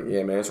weather. You're like,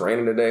 yeah, man, it's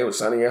raining today. It was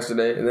sunny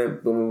yesterday, and then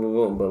boom, boom, boom,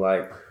 boom. But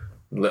like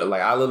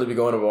I literally be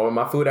going to warm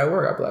my food at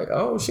work. I'd be like,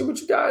 oh shit, what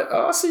you got?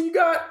 Oh, I see you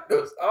got.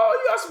 You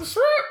got some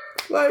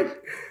shrimp.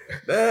 Like,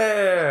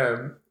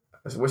 damn.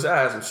 I wish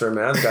I had some shrimp,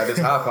 man. I just got this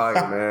hot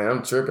pocket, man.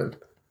 I'm tripping.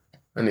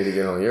 I need to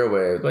get on your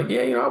way. Like,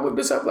 yeah, I whipped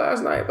this up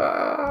last night,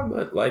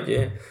 but like,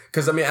 yeah.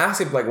 Because I mean,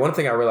 asking, like, one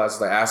thing I realized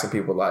is like asking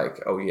people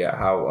like, oh yeah,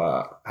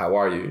 how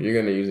are you?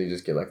 You're gonna usually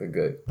just get like a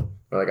good,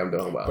 or like I'm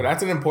doing well. But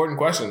that's an important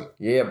question.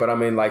 Yeah, but I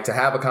mean, like to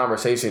have a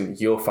conversation,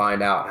 you'll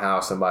find out how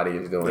somebody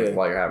is doing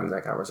while you're having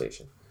that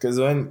conversation.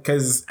 And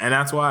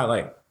that's why,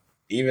 like,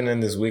 even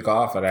in this week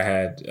off that I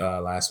had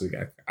last week,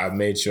 I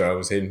made sure I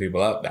was hitting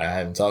people up that I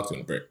hadn't talked to in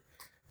a break.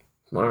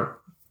 Smart.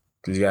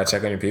 Because you gotta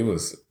check on your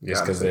peoples.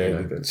 Just because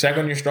check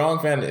on your strong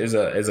fan is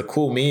a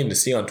cool meme to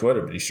see on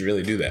Twitter, but you should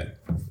really do that.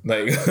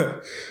 Like,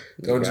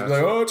 don't just be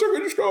like, oh, check on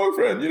your strong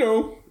friend,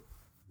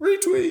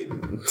 retweet.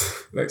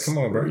 Like, come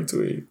on, bro,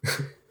 retweet.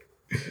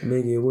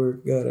 Make it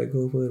work. Gotta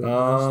go for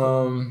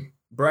it.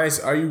 Bryce,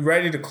 are you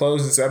ready to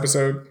close this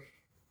episode?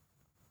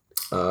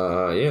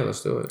 Yeah,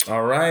 let's do it.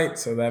 All right,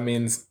 so that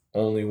means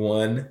only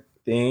one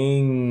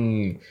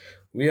thing.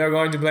 We are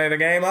going to play the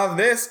game of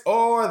this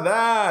or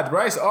that.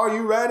 Bryce, are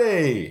you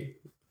ready?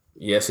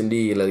 Yes,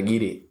 indeed. Let's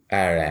get it.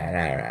 All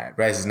right.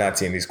 Bryce has not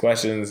seen these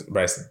questions.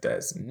 Bryce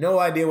has no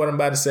idea what I'm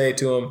about to say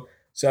to him.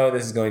 So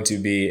this is going to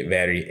be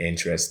very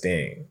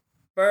interesting.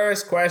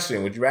 First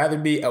question. Would you rather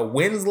be a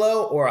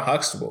Winslow or a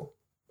Huxtable?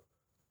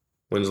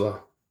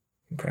 Winslow.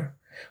 Okay.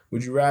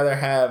 Would you rather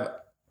have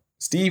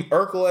Steve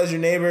Urkel as your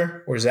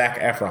neighbor or Zac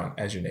Efron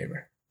as your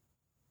neighbor?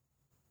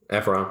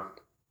 Efron.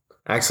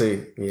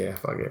 Actually, yeah,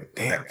 fuck it.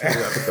 Damn, I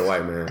picked the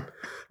white man.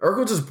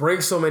 Urkel just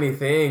breaks so many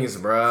things,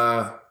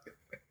 bruh.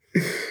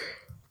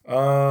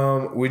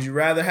 Would you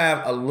rather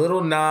have a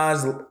Little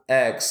Nas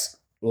X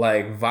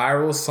like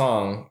viral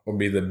song will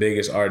be the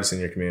biggest artist in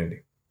your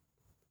community?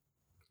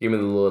 Give me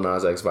the Lil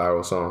Nas X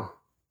viral song.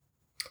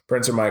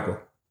 Prince or Michael?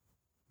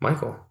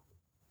 Michael.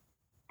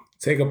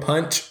 Take a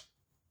punch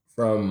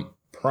from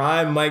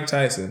prime Mike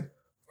Tyson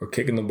or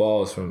kicking the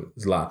balls from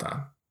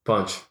Zlatan?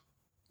 Punch.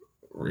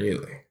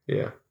 Really?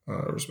 Yeah.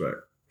 Respect.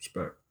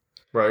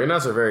 Bro, your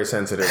nuts are very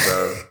sensitive,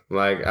 bro.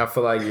 Like, I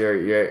feel like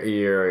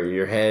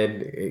your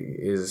head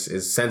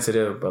is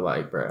sensitive, but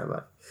like, bro,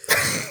 like.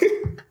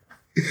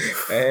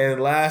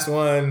 And last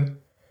one,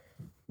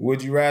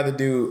 would you rather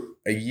do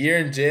a year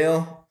in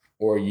jail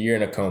or a year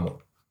in a coma?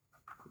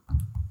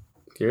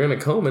 You're in a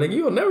coma, nigga.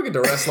 You'll never get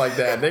to rest like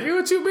that, nigga.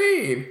 What you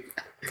mean?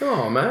 Come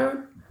on,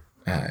 man.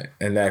 All right,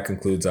 and that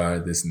concludes our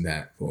this and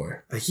that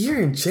for a year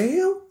in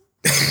jail.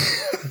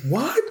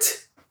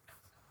 What?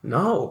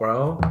 No,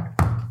 bro.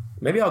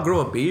 Maybe I'll grow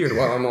a beard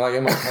while I'm like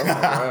in my coma,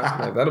 bro.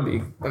 Like, that'd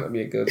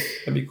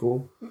be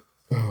cool.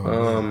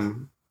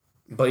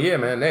 But yeah,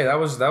 man, hey, that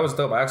was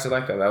dope. I actually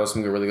like that. That was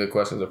some really good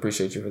questions. I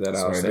appreciate you for that.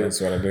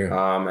 That's what I do.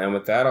 And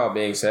with that all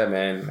being said,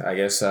 man, I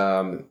guess this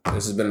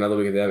has been another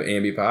week of the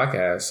A&B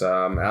podcast.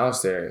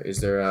 Alistair, is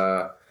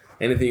there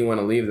anything you want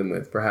to leave them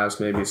with? Perhaps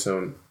maybe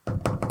some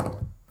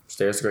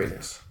stairs to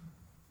greatness.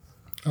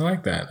 I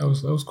like that. That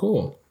was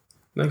cool.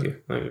 Thank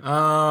you.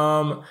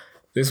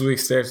 This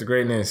week's Stairs to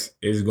Greatness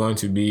is going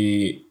to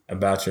be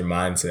about your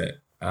mindset.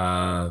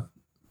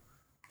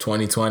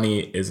 2020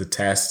 is a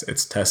test.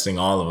 It's testing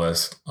all of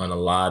us on a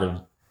lot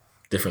of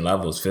different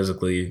levels,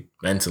 physically,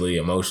 mentally,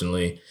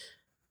 emotionally.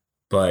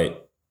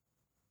 But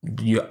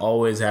you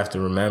always have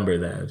to remember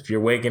that if you're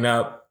waking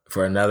up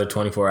for another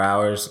 24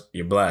 hours,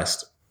 you're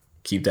blessed.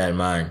 Keep that in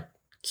mind.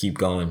 Keep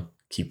going.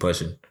 Keep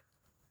pushing.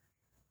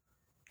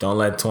 Don't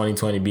let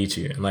 2020 beat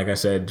you. And like I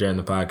said during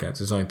the podcast,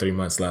 there's only 3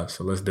 months left,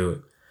 so let's do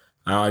it.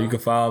 You can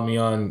follow me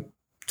on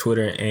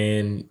Twitter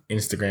and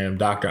Instagram,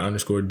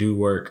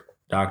 Dr_do_work,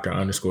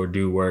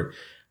 Dr_do_work.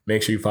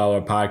 Make sure you follow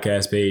our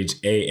podcast page,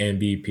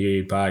 AMB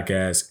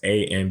Podcast,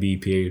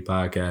 AMB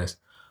Podcast.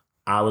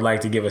 I would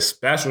like to give a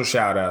special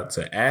shout out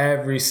to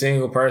every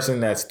single person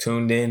that's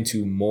tuned in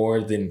to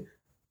more than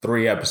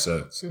 3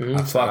 episodes.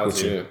 I fuck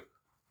with you.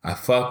 I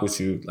fuck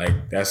with you.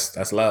 Like,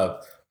 that's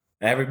love.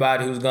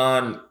 Everybody who's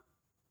gone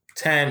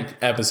 10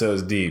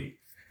 episodes deep,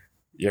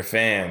 your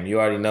fam, you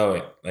already know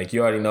it. Like,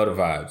 you already know the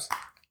vibes.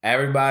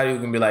 Everybody who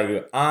can be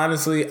like,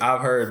 honestly,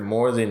 I've heard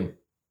more than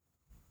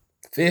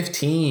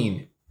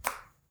 15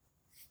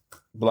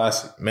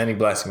 many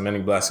blessings,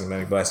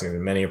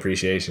 and many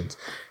appreciations.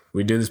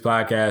 We do this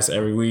podcast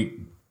every week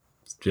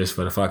just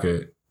for the fuck of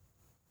it.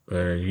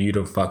 For you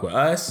to fuck with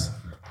us,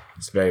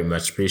 it's very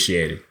much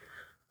appreciated.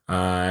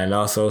 And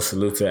also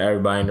salute to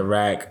everybody in the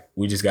rack.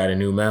 We just got a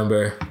new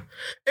member.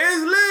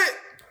 It's lit!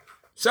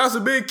 Shouts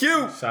to Big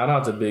Q. Shout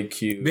out to Big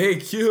Q.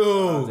 Big Q.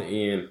 Shout out to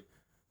Ian.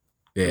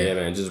 Yeah,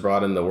 man. Just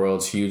brought in the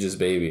world's hugest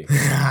baby.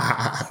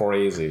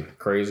 Crazy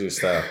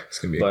stuff. It's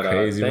going to be a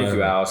crazy thank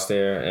you,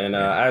 Alistair. And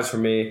as for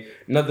me,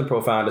 nothing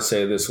profound to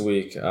say this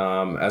week.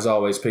 As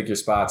always, pick your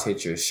spots,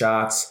 hit your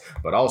shots.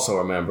 But also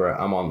remember,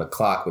 I'm on the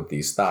clock with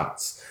these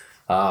thoughts.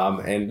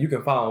 And you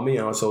can follow me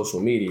on social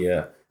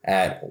media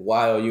at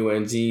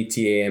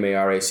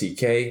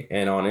YOUNGTAMARACK.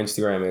 And on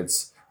Instagram,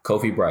 it's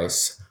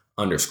KofiBryce_.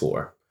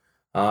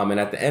 And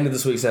at the end of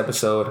this week's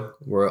episode,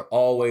 we're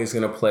always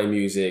going to play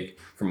music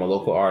from a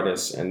local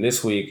artist. And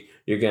this week,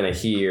 you're going to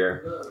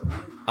hear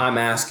I'm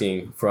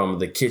Asking from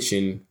The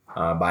Kitchen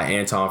by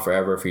Anton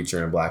Forever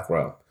featuring Black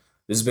Row.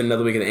 This has been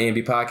another week of the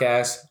A&B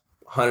podcast.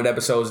 100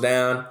 episodes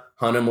down,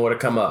 100 more to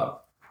come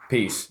up.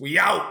 Peace. We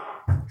out.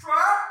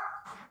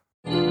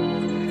 Forever,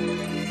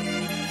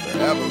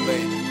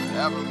 baby.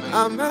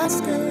 I'm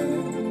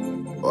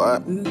asking.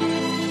 What?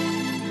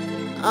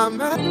 I'm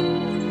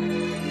asking.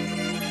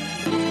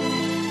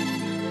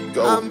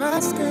 Go. I'm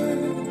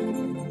asking.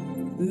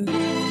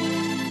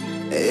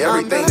 Hey,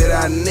 everything that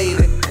I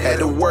needed, had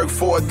to work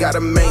for it, gotta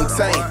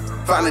maintain.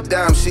 Find a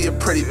dime, she a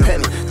pretty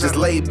penny. Just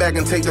lay back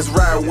and take this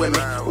ride with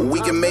me.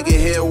 We can make it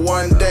here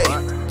one day.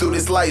 Through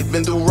this life,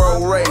 been through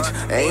road rage.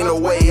 Ain't no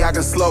way I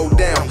can slow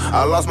down.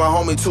 I lost my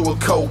homie to a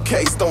cold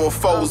case. Throwing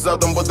foes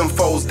up, them put them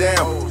foes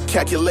down.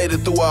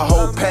 Calculated through a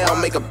whole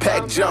pound. Make a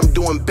pack jump,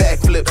 doing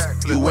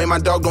backflips. You ain't my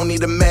dog, don't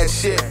need to match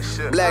shit.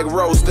 Black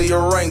Rose, still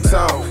your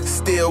ringtone.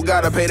 Still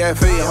gotta pay that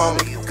fee,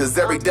 homie. Cause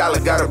every dollar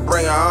gotta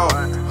bring her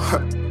home.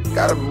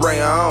 Gotta bring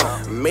her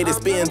on. Made it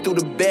spin through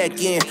the back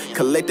end.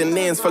 Collecting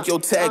ends, fuck your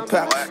tag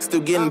pop.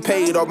 Still getting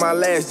paid off my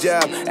last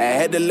job. I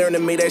had to learn to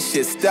make that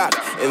shit stop.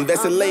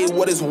 Invest in lay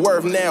what it's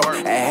worth now.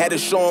 I had to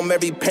show him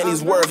every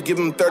penny's worth. Give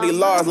him 30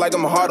 laws like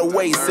I'm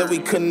Hardaway. Said we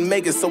couldn't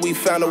make it, so we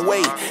found a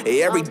way.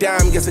 Hey, every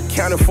dime gets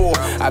accounted for.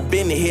 I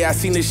been here, I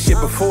seen this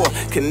shit before.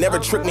 Can never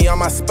trick me on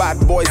my spot,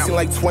 boy. Seen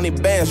like 20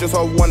 bands just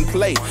off one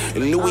play.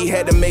 And knew we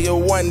had to make it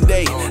one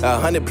day.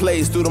 100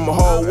 plays through them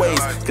hallways.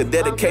 Cause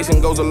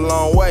dedication goes a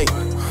long way.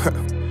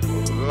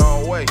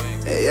 Long way.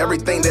 Hey,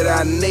 everything that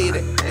I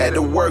needed, had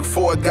to work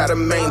for it, gotta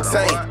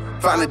maintain.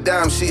 Find a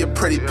dime, she a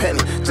pretty penny.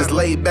 Just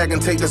lay back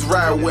and take this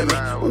ride with me.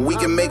 We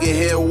can make it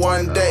here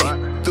one day.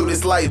 Through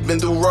this life, been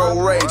through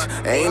road rage.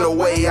 Ain't no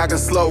way I can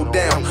slow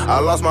down. I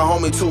lost my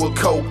homie to a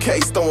cold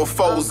case, throwing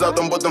foes up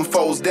and put them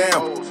foes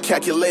down.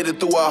 Calculated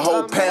through a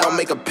whole pound,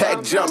 make a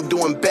pack jump,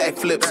 doing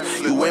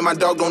backflips. You ain't my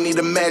dog, don't need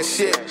to match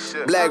shit.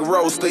 Black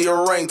rose, still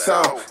your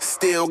ringtone.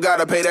 Still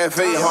gotta pay that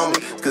fee,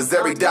 homie. Cause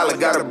every dollar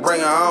gotta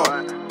bring her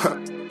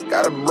home.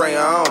 Gotta bring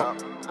her home.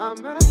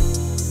 I'm